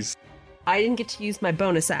peas. I didn't get to use my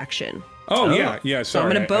bonus action. Oh, yeah. So Sorry,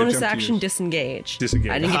 I'm going to bonus jumped to action yours. disengage.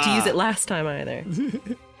 Disengage. I didn't get to use it last time either.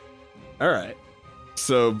 All right.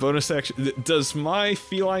 So bonus action. Does my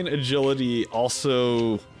feline agility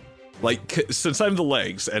also, like, since I'm the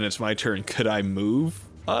legs and it's my turn, could I move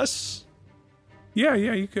us? Yeah,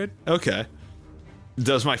 you could. Okay.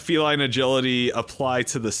 Does my feline agility apply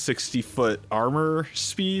to the 60-foot armor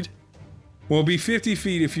speed? Well, it'll be 50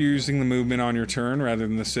 feet if you're using the movement on your turn rather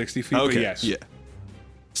than the 60 feet. Okay. But yes. Yeah.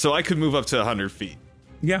 So I could move up to 100 feet.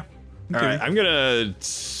 Yeah. All right. I'm gonna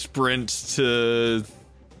sprint to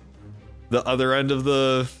the other end of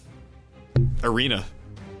the arena.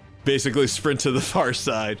 Basically, sprint to the far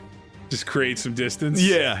side. Just create some distance.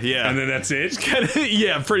 Yeah. And then that's it. Kinda,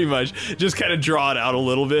 yeah, pretty much. Just kind of draw it out a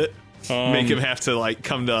little bit. Make him have to, like,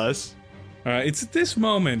 come to us. It's at this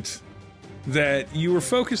moment that you were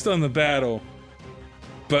focused on the battle,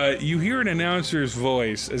 but you hear an announcer's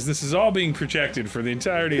voice as this is all being projected for the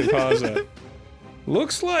entirety of Haza.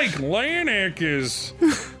 Looks like Lanik is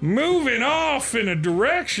moving off in a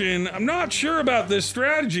direction. I'm not sure about this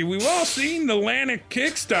strategy. We've all seen the Lanik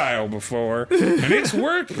kick style before, and it's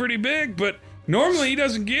worked pretty big, but normally he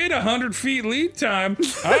doesn't get 100 feet lead time.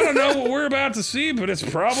 I don't know what we're about to see, but it's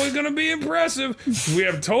probably going to be impressive. We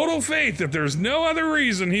have total faith that there's no other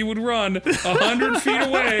reason he would run 100 feet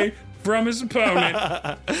away from his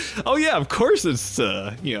opponent. Oh, yeah, of course it's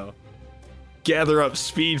to, gather up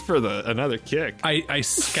speed for another kick. I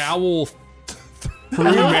scowl through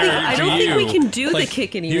I don't think we you. can do the Like,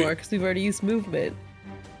 kick anymore because we've already used movement.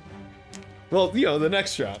 Well, the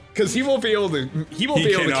next round. Because he won't be able to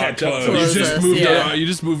cannot catch up to close. You us. just moved Yeah. you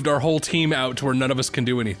just moved our whole team out to where none of us can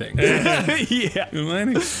do anything. Yeah.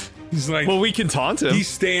 Lanik, he's like, Well, we can taunt him. he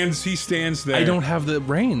stands there. I don't have the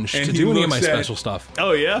range And to he do any of my looks at- special stuff.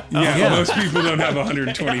 Oh, yeah? Yeah, yeah. most people don't have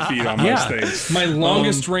 120 feet on most things. My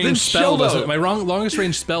longest then range spell Showboat. longest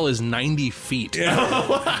range spell is 90 feet.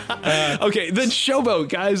 Okay, then Showboat,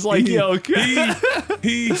 guys. Like,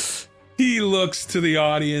 He looks to the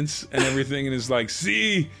audience and everything and is like,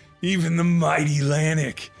 see, even the mighty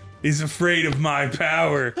Lanik is afraid of my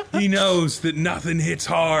power. He knows that nothing hits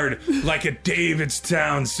hard like a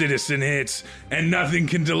Davidstown citizen hits, and nothing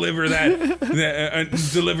can deliver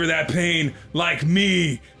that pain like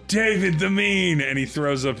me, David the Mean. And he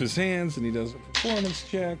throws up his hands and he does a performance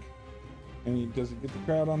check. And he doesn't get the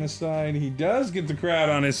crowd on his side. He does get the crowd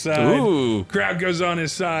on his side. Ooh. Crowd goes on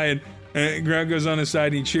his side. And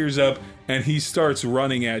he cheers up and he starts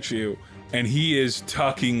running at you. And he is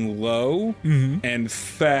tucking low and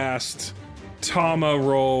fast. Tama,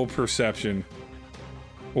 roll perception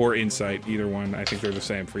or insight, either one. I think they're the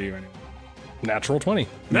same for you anyway. Natural 20.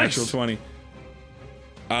 Natural 20.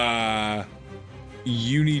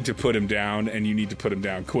 You need to put him down, and you need to put him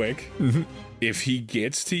down quick. If he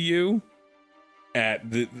gets to you at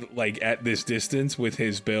this distance with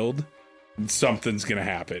his build, something's gonna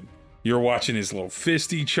happen. You're watching his little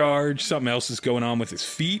fisty charge. Something else is going on with his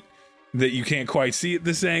feet that you can't quite see at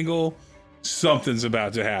this angle. Something's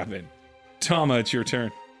about to happen. Tama, it's your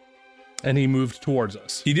turn. And he moved towards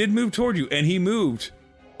us. He did move toward you, and he moved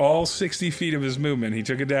all 60 feet of his movement. He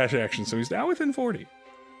took a dash action, so he's now within 40.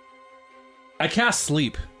 I cast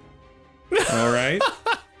sleep. All right.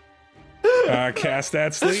 Cast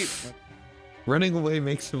that sleep. Running away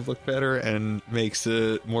makes him look better and makes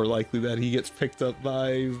it more likely that he gets picked up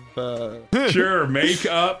by Sure, make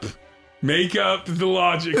up the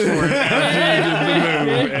logic for it after you did the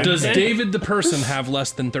move. And Does David the person have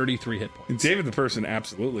less than 33 hit points? David the person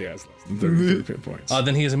absolutely has less than 33 hit points.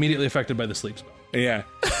 Then he is immediately affected by the sleep spell. Yeah.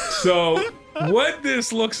 So what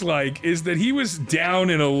this looks like is that he was down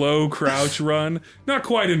in a low crouch run, not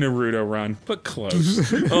quite a Naruto run, but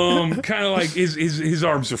close. Kind of like his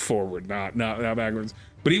arms are forward, not backwards.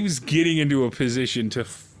 But he was getting into a position to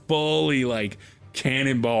fully like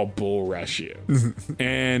cannonball bull rush you,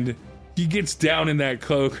 and he gets down in that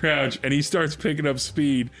low crouch and he starts picking up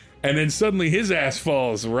speed, and then suddenly his ass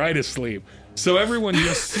falls right asleep. So everyone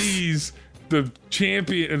just sees the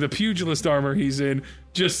champion, the pugilist armor he's in,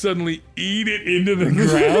 just suddenly eat it into the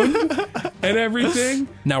ground and everything.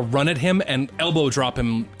 Now run at him and elbow drop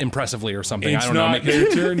him impressively or something. It's I don't know. not their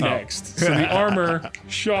turn next. So the armor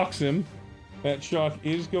shocks him. That shock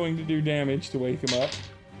is going to do damage to wake him up.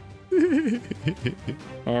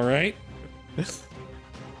 All right.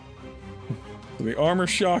 So the armor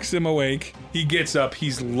shocks him awake. He gets up.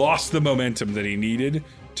 He's lost the momentum that he needed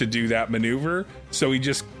to do that maneuver. So he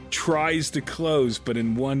just tries to close, but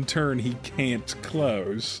in one turn he can't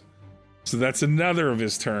close. So that's another of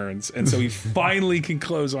his turns. And so he finally can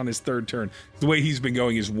close on his third turn. The way he's been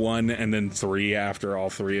going is 1 and then 3 after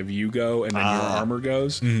all 3 of you go, and then your armor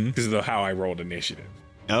goes, because of how I rolled initiative.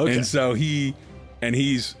 Okay. And so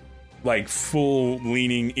he's like full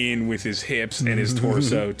leaning in with his hips and his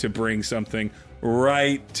torso to bring something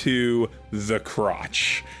right to the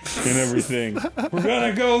crotch and everything. We're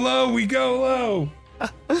gonna go low, we go low.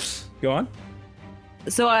 Go on.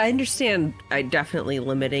 So I understand I definitely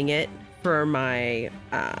limiting it for my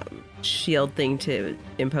shield thing to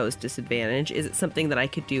impose disadvantage. Is it something that I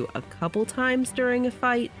could do a couple times during a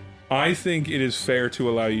fight? I think it is fair to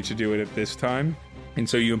allow you to do it at this time. And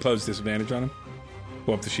so you impose disadvantage on him.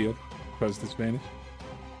 Go up the shield. Impose disadvantage.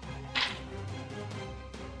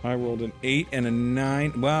 I rolled an 8 and a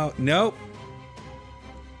 9. Well, nope.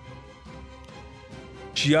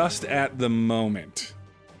 Just at the moment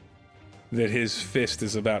that his fist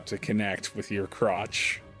is about to connect with your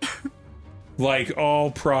crotch. Like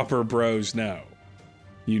all proper bros know,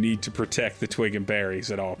 you need to protect the twig and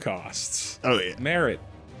berries at all costs. Oh, yeah. Merritt,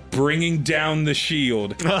 bringing down the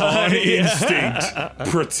shield on instinct,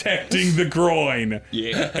 protecting the groin.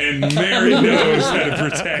 Yeah. And Merritt knows how to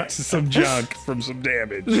protect some junk from some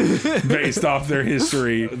damage. Based off their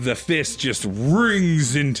history, the fist just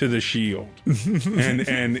rings into the shield.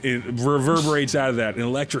 and it reverberates out of that, and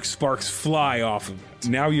electric sparks fly off of it.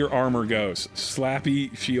 Now your armor goes.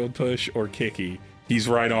 Slappy, shield push, or kicky. He's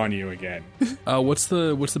right on you again. What's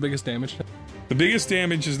the biggest damage? The biggest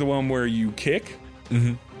damage is the one where you kick.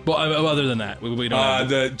 Well, other than that, we don't.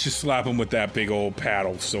 Have Just slap him with that big old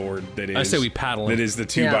paddle sword that is. I say we paddle him. That is the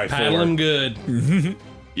 2x4. Paddle him good.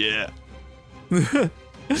 Yeah.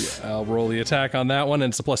 I'll roll the attack on that one,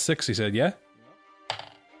 and it's a +6. He said, "Yeah."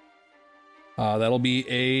 That'll be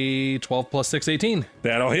a 12 + 6, 18.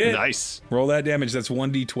 That'll hit. Nice. Roll that damage. That's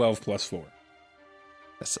 1d12 + 4.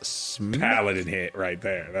 That's a smack. Paladin hit right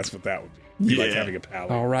there. That's what that would be. You like having a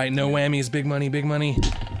paladin. All right, no whammies, big money, big money.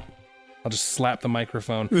 I'll just slap the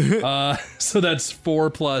microphone. So that's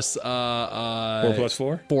 4 plus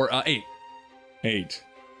 4 + 4? 8. 8.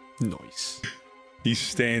 Nice. He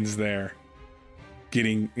stands there,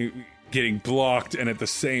 getting blocked, and at the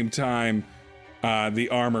same time, the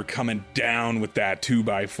armor coming down with that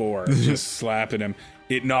 2x4, just slapping him.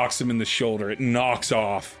 It knocks him in the shoulder. It knocks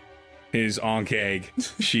off his Ankh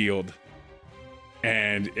shield,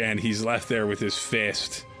 and he's left there with his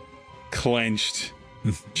fist clenched,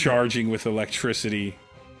 charging with electricity.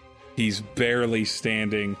 He's barely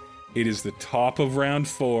standing. It is the top of round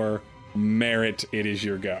 4. Merritt, it is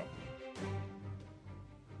your go.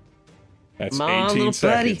 That's Come on, 18 little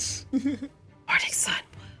buddy. seconds. Morning sun.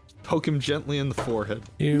 Poke him gently in the forehead.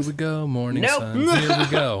 Here we go, morning Nope. sun. Here we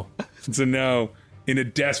go. It's a no. In a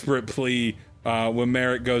desperate plea, when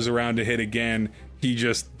Merritt goes around to hit again, he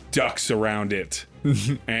just ducks around it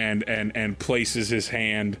and places his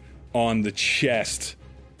hand on the chest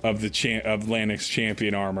of of Lanix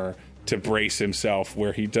champion armor to brace himself,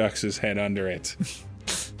 where he ducks his head under it.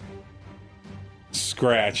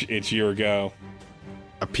 Scratch, it's your go.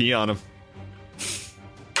 I pee on him.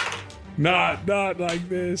 Not like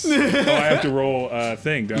this. Oh, I have to roll a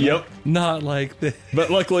thing, don't Yep. Not like this. But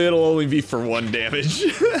luckily it'll only be for 1 damage.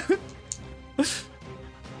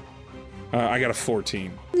 I got a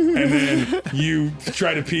 14. And then you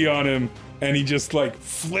try to pee on him, and he just like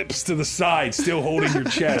flips to the side, still holding your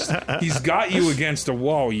chest. He's got you against a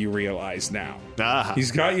wall, you realize now.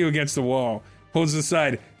 He's got you against the wall, holds the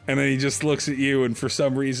side, and then he just looks at you, and for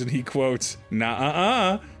some reason he quotes,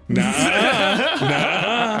 "Nah-uh-uh, nah-uh-uh,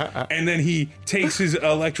 nah-uh." And then he takes his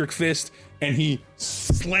electric fist and he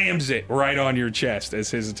slams it right on your chest as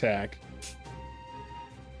his attack.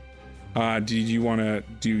 Do you want to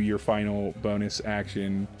do your final bonus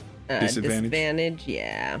action disadvantage? Disadvantage,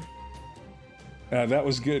 yeah. That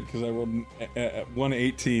was good because I rolled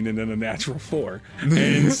 118 and then a natural 4.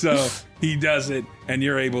 And so he does it, and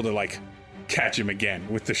you're able to like catch him again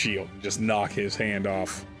with the shield and just knock his hand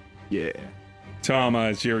off. Yeah. Tama,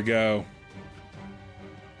 it's your go.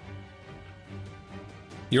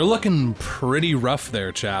 You're looking pretty rough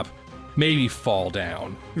there, chap. Maybe fall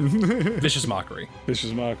down. Vicious Mockery.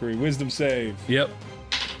 Vicious Mockery. Wisdom save. Yep.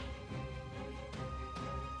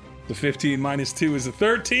 The 15 minus 2 is a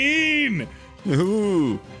 13.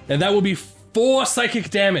 Ooh. And that will be 4 psychic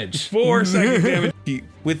damage. 4 psychic damage.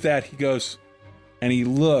 With that, he goes and he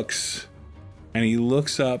looks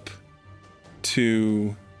up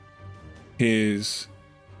to his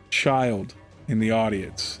child in the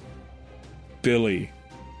audience, Billy,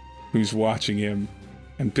 who's watching him.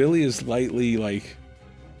 And Billy is lightly like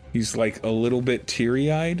He's like a little bit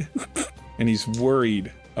teary-eyed, and he's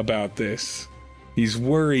worried about this. He's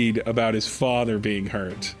worried about his father being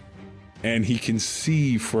hurt, and he can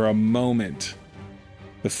see for a moment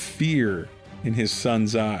the fear in his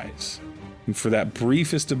son's eyes. And for that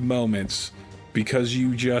briefest of moments, because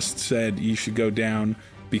you just said you should go down,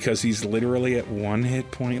 because he's literally at 1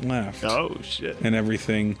 hit point left. Oh, shit. And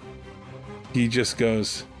everything, he just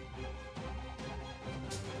goes,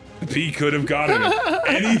 he could have got him.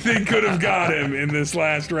 Anything could have got him in this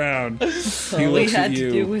last round. He All we looks had at to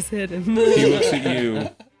you. do was hit him. He looks at you,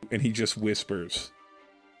 and he just whispers,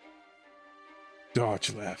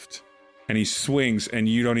 dodge left. And he swings, and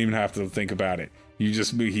you don't even have to think about it.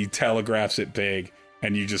 He telegraphs it big,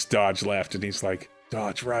 and you just dodge left, and he's like,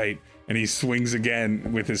 dodge right. And he swings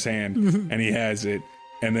again with his hand, and he has it.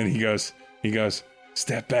 And then he goes,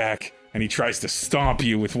 step back, and he tries to stomp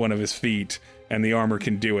you with one of his feet, and the armor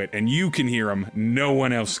can do it. And you can hear him. No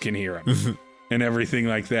one else can hear him. And everything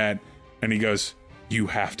like that. And he goes, you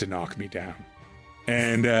have to knock me down.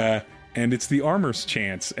 And it's the armor's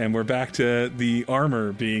chance, and we're back to the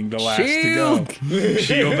armor being the last to go.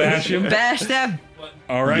 Shield bash him. Bash them.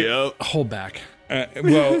 All right. Yep. Hold back.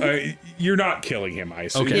 You're not killing him, I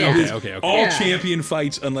assume. Okay, Yeah. okay. All champion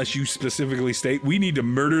fights, unless you specifically state, we need to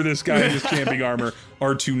murder this guy in his champion armor,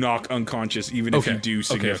 or to knock unconscious, even if you do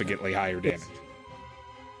significantly higher damage.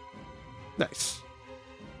 Nice.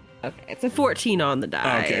 Okay, it's a 14 on the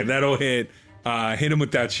die. Okay, that'll hit. Hit him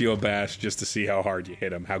with that shield bash just to see how hard you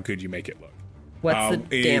hit him. How good you make it look. What's the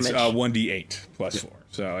It's damage? 1d8 plus 4,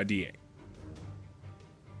 so a d8.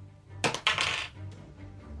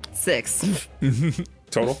 6.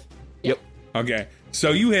 Total? Yep. Okay.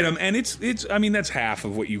 So you hit him, and it's I mean, that's half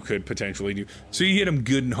of what you could potentially do. So you hit him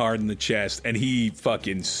good and hard in the chest, and he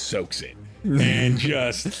fucking soaks it. And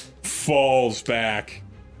just falls back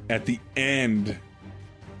at the end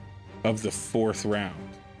of the 4th round,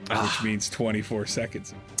 which means 24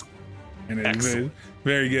 seconds. And it's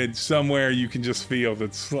very good. Somewhere you can just feel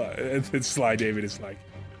that Sly David is like,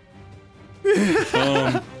 You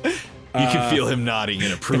can feel him nodding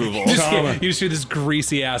in approval. Tama. You just hear this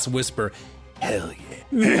greasy ass whisper.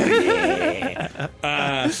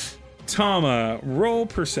 Tama, roll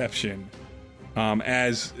perception.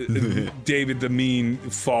 As David the Mean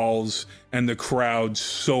falls and the crowd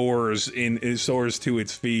soars to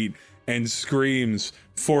its feet and screams,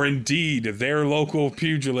 for indeed their local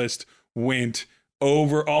pugilist went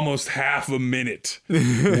over almost half a minute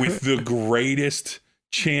with the greatest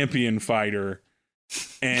champion fighter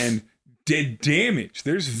and did damage.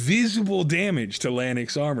 There's visible damage to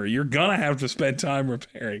Lannick's armor. You're gonna have to spend time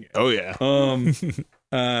repairing it. Oh, yeah.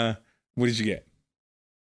 What did you get?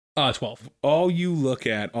 12. All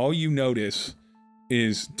you notice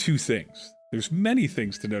is 2 things. There's many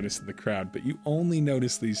things to notice in the crowd, but you only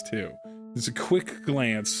notice these 2. There's a quick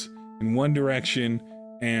glance in one direction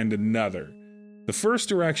and another. The first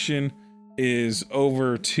direction is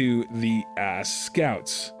over to the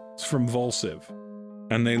scouts. It's from Volsiv.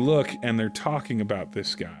 And they look and they're talking about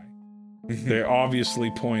this guy. They're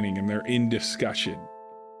obviously pointing and they're in discussion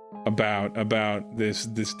about this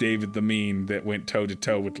David the Mean that went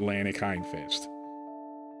toe-to-toe with Lannick Hindfist.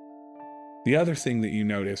 The other thing that you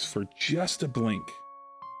notice for just a blink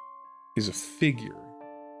is a figure.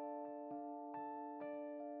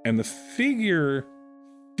 And the figure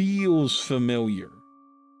feels familiar.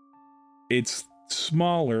 It's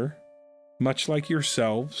smaller, much like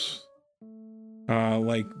yourselves,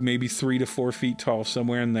 like maybe 3 to 4 feet tall,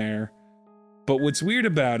 somewhere in there. But what's weird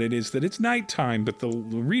about it is that it's nighttime, but the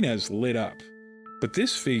arena is lit up. But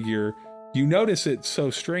this figure, you notice it so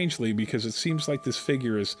strangely because it seems like this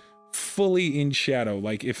figure is fully in shadow.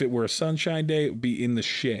 Like if it were a sunshine day, it would be in the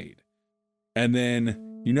shade. And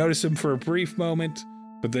then you notice him for a brief moment,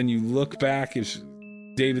 but then you look back as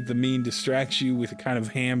David the Mean distracts you with a kind of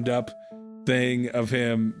hammed up thing of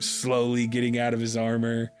him slowly getting out of his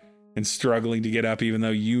armor and struggling to get up, even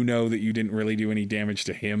though you know that you didn't really do any damage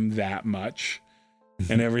to him that much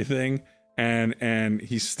and everything. And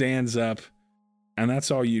he stands up, and that's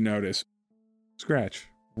all you notice. Scratch.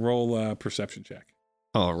 Roll a perception check.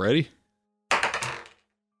 Alrighty.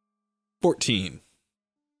 14.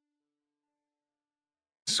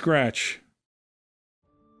 Scratch.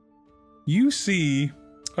 You see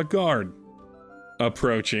a guard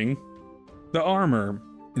approaching the armor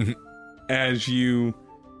as you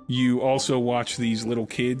also watch these little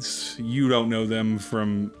kids. You don't know them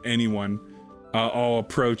from anyone. All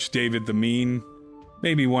approach David the Mean.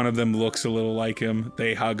 Maybe one of them looks a little like him.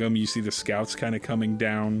 They hug him. You see the scouts kind of coming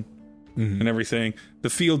down and everything. The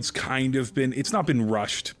field's kind of been, it's not been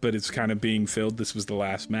rushed, but it's kind of being filled. This was the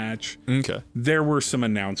last match. Okay. There were some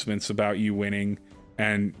announcements about you winning,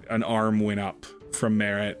 and an arm went up from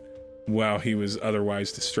Merritt while he was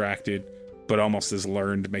otherwise distracted, but almost as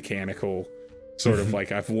learned mechanical, sort of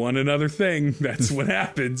like, I've won another thing. That's what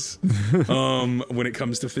happens when it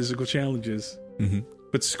comes to physical challenges.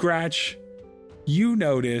 But Scratch, you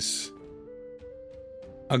notice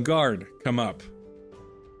a guard come up,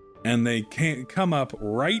 and they can't come up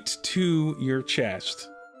right to your chest.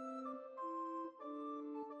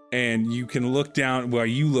 And you can look down. Well,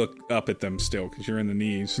 you look up at them still because you're in the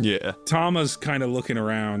knees. Yeah. Tama's kind of looking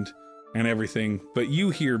around and everything, but you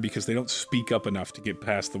hear, because they don't speak up enough to get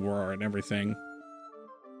past the roar and everything.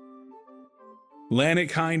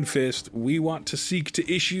 Lanik Hindfist, we want to seek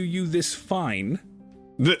to issue you this fine.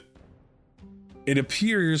 It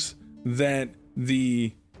appears that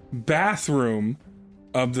the bathroom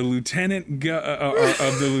of the lieutenant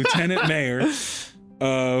mayor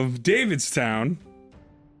of Davidstown,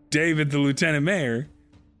 David the lieutenant mayor,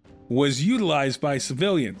 was utilized by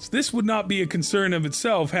civilians. This would not be a concern of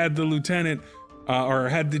itself had the lieutenant or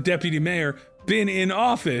had the deputy mayor been in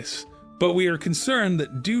office, but we are concerned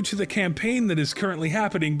that due to the campaign that is currently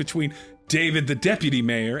happening between David the deputy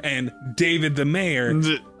mayor and David the mayor,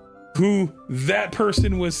 who that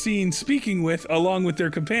person was seen speaking with along with their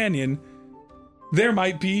companion, there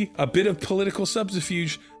might be a bit of political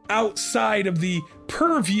subterfuge outside of the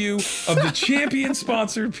purview of the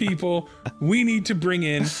champion-sponsored people. We need to bring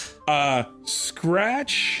in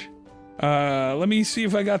Scratch. Let me see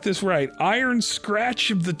if I got this right. Iron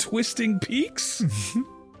Scratch of the Twisting Peaks.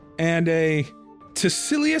 And a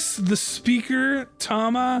Tassilius the Speaker,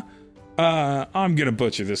 Tama. I'm going to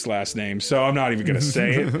butcher this last name, so I'm not even going to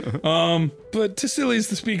say it. But Tassilius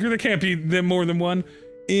the Speaker, there can't be more than one.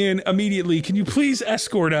 And immediately, can you please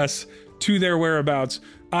escort us to their whereabouts?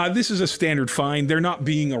 This is a standard fine. They're not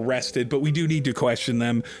being arrested, but we do need to question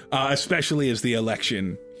them, especially as the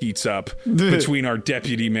election heats up between our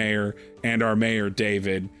deputy mayor and our mayor,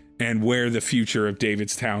 David, and where the future of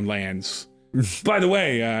Davidstown lands. By the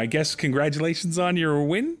way, I guess congratulations on your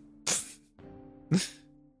win.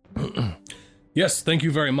 Yes, thank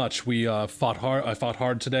you very much. We fought hard. I fought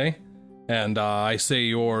hard today, and I say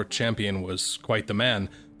your champion was quite the man.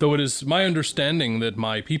 Though it is my understanding that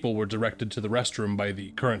my people were directed to the restroom by the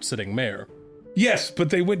current sitting mayor. Yes, but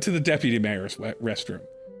they went to the deputy mayor's restroom,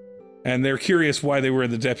 and they're curious why they were in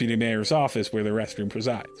the deputy mayor's office where the restroom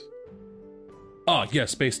presides. Ah,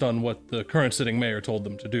 yes, based on what the current sitting mayor told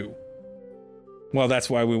them to do. Well, that's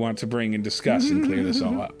why we want to bring and discuss and clear this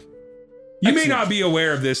all up. You may not be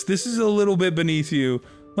aware of this. This is a little bit beneath you.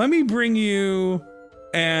 Let me bring you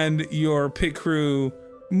and your pit crew.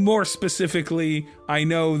 More specifically, I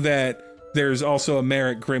know that there's also a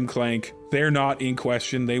Merritt Grimclank. They're not in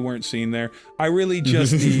question. They weren't seen there. I really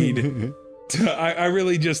just need I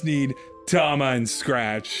really just need Tama and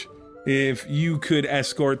Scratch. If you could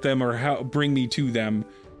escort them or bring me to them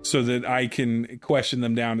so that I can question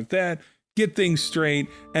them down at that, get things straight,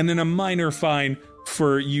 and then a minor fine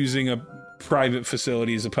for using a private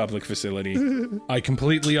facility as a public facility. I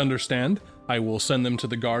completely understand. I will send them to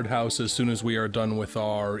the guardhouse as soon as we are done with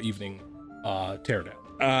our evening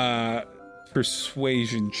teardown.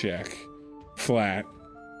 Persuasion check, flat,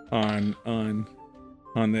 on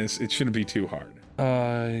this. It shouldn't be too hard.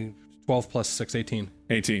 12 plus 6, 18.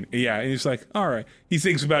 18. Yeah, and he's like, all right. He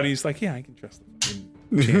thinks about it. He's like, yeah, I can trust the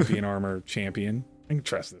fucking champion armor champion. I can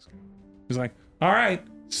trust this guy. He's like, all right,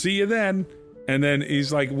 see you then. And then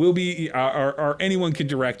he's like, we'll be, or anyone can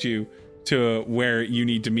direct you to where you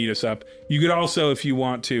need to meet us up. You could also, if you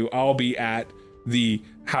want to, I'll be at the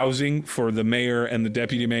housing for the mayor and the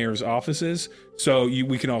deputy mayor's offices. So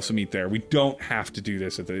we can also meet there. We don't have to do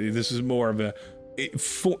this this is more of a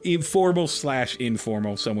informal,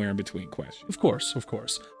 somewhere in between question. Of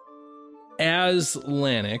course. As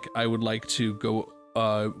Lanik, I would like to go,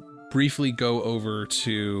 briefly go over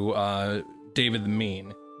to, David the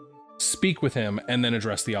Mean, speak with him, and then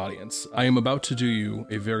address the audience. I am about to do you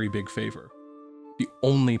a very big favor. The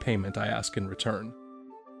only payment I ask in return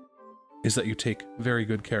is that you take very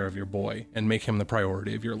good care of your boy and make him the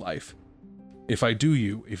priority of your life. If I do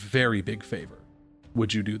you a very big favor,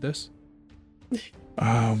 would you do this?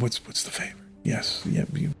 What's the favor? Yes, yeah,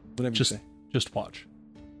 whatever you say. Just watch.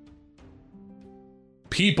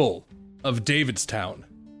 People of Davidstown,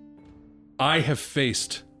 I have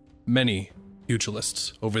faced many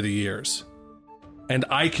pugilists over the years, and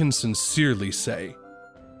I can sincerely say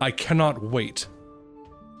I cannot wait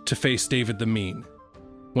to face David the Mean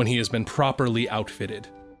when he has been properly outfitted.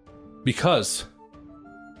 Because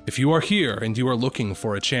if you are here and you are looking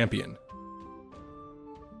for a champion,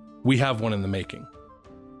 We have one in the making.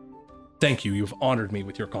 Thank you. You've honored me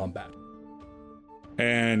with your combat.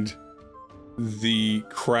 And the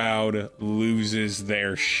crowd loses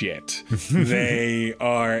their shit. They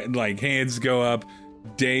are like, hands go up.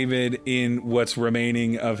 David, in what's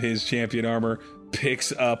remaining of his champion armor,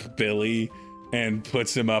 picks up Billy and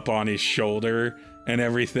puts him up on his shoulder and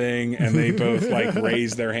everything, and they both like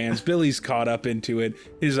raise their hands. Billy's caught up into it.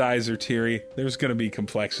 His eyes are teary. There's going to be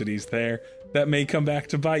complexities there that may come back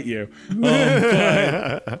to bite you.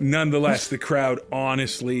 But nonetheless, the crowd,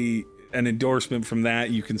 honestly, an endorsement from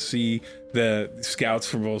that. You can see the scouts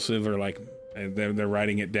from Volsiv are like, they're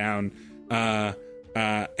writing it down.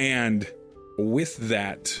 And with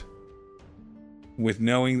that, with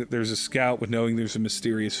knowing that there's a scout, with knowing there's a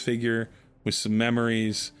mysterious figure, with some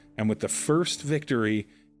memories, and with the first victory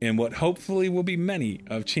in what hopefully will be many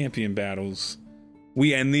of champion battles,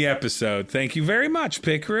 we end the episode. Thank you very much,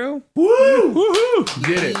 Pit Crew. Woo! Woohoo!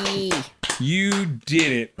 Did it. You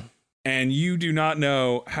did it. And you do not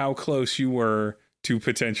know how close you were to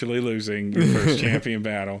potentially losing your first champion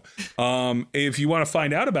battle. If you want to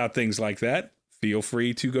find out about things like that, feel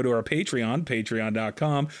free to go to our Patreon,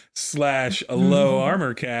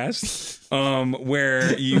 patreon.com/lowarmorcast,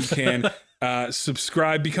 where you can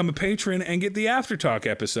subscribe, become a patron, and get the Aftertalk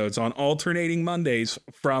episodes on alternating Mondays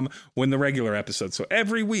from when the regular episodes. So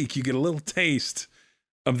every week you get a little taste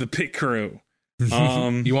of the Pit Crew.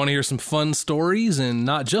 You want to hear some fun stories, and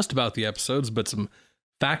not just about the episodes, but some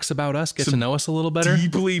facts about us, get to know us a little better?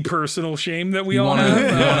 Deeply personal shame that we all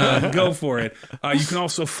have. Go for it. You can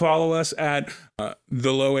also follow us at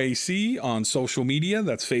The Low AC on social media.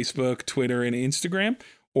 That's Facebook, Twitter, and Instagram.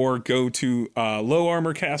 Or go to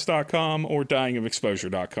lowarmorcast.com or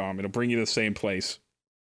dyingofexposure.com. It'll bring you to the same place.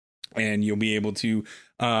 And you'll be able to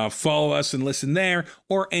follow us and listen there,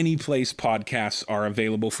 or any place podcasts are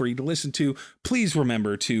available for you to listen to. Please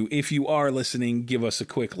remember to, if you are listening, give us a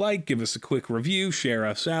quick like, give us a quick review, share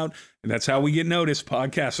us out. And that's how we get noticed.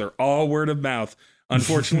 Podcasts are all word of mouth.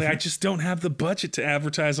 Unfortunately, I just don't have the budget to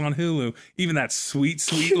advertise on Hulu, even that sweet,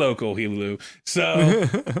 sweet local Hulu. So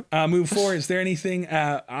move forward. Is there anything?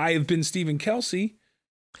 I have been Stephen Kelsey.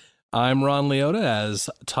 I'm Ron Leota as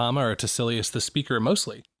Tama, or Tassilius the Speaker,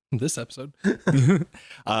 mostly this episode.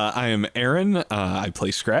 I am Aaron. I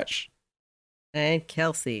play Scratch. And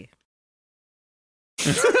Kelsey.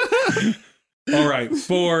 All right.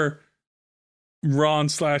 For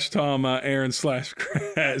Ron/Tama,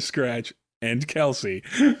 Aaron/Scratch, and Kelsey,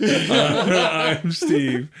 I'm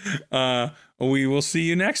Steve. We will see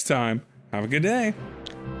you next time. Have a good day.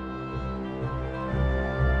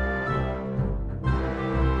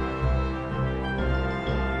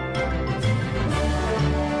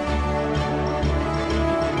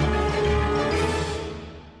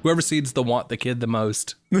 Whoever seeds the kid the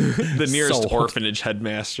most. The nearest Sold. orphanage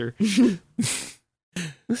headmaster.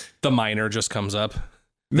 The minor just comes up.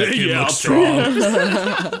 That kid Yeah, looks strong.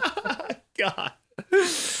 God. I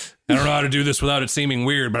don't know how to do this without it seeming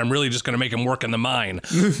weird, but I'm really just going to make him work in the mine.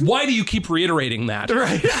 Why do you keep reiterating that?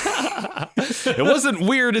 Right. It wasn't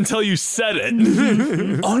weird until you said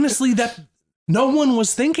it. Honestly, that no one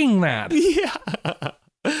was thinking that. Yeah.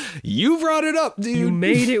 You brought it up, dude. You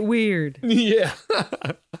made it weird. Yeah.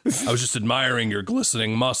 I was just admiring your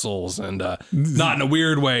glistening muscles, and not in a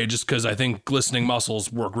weird way, just because I think glistening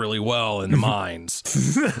muscles work really well in the mines.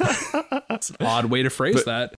 It's an odd way to phrase that.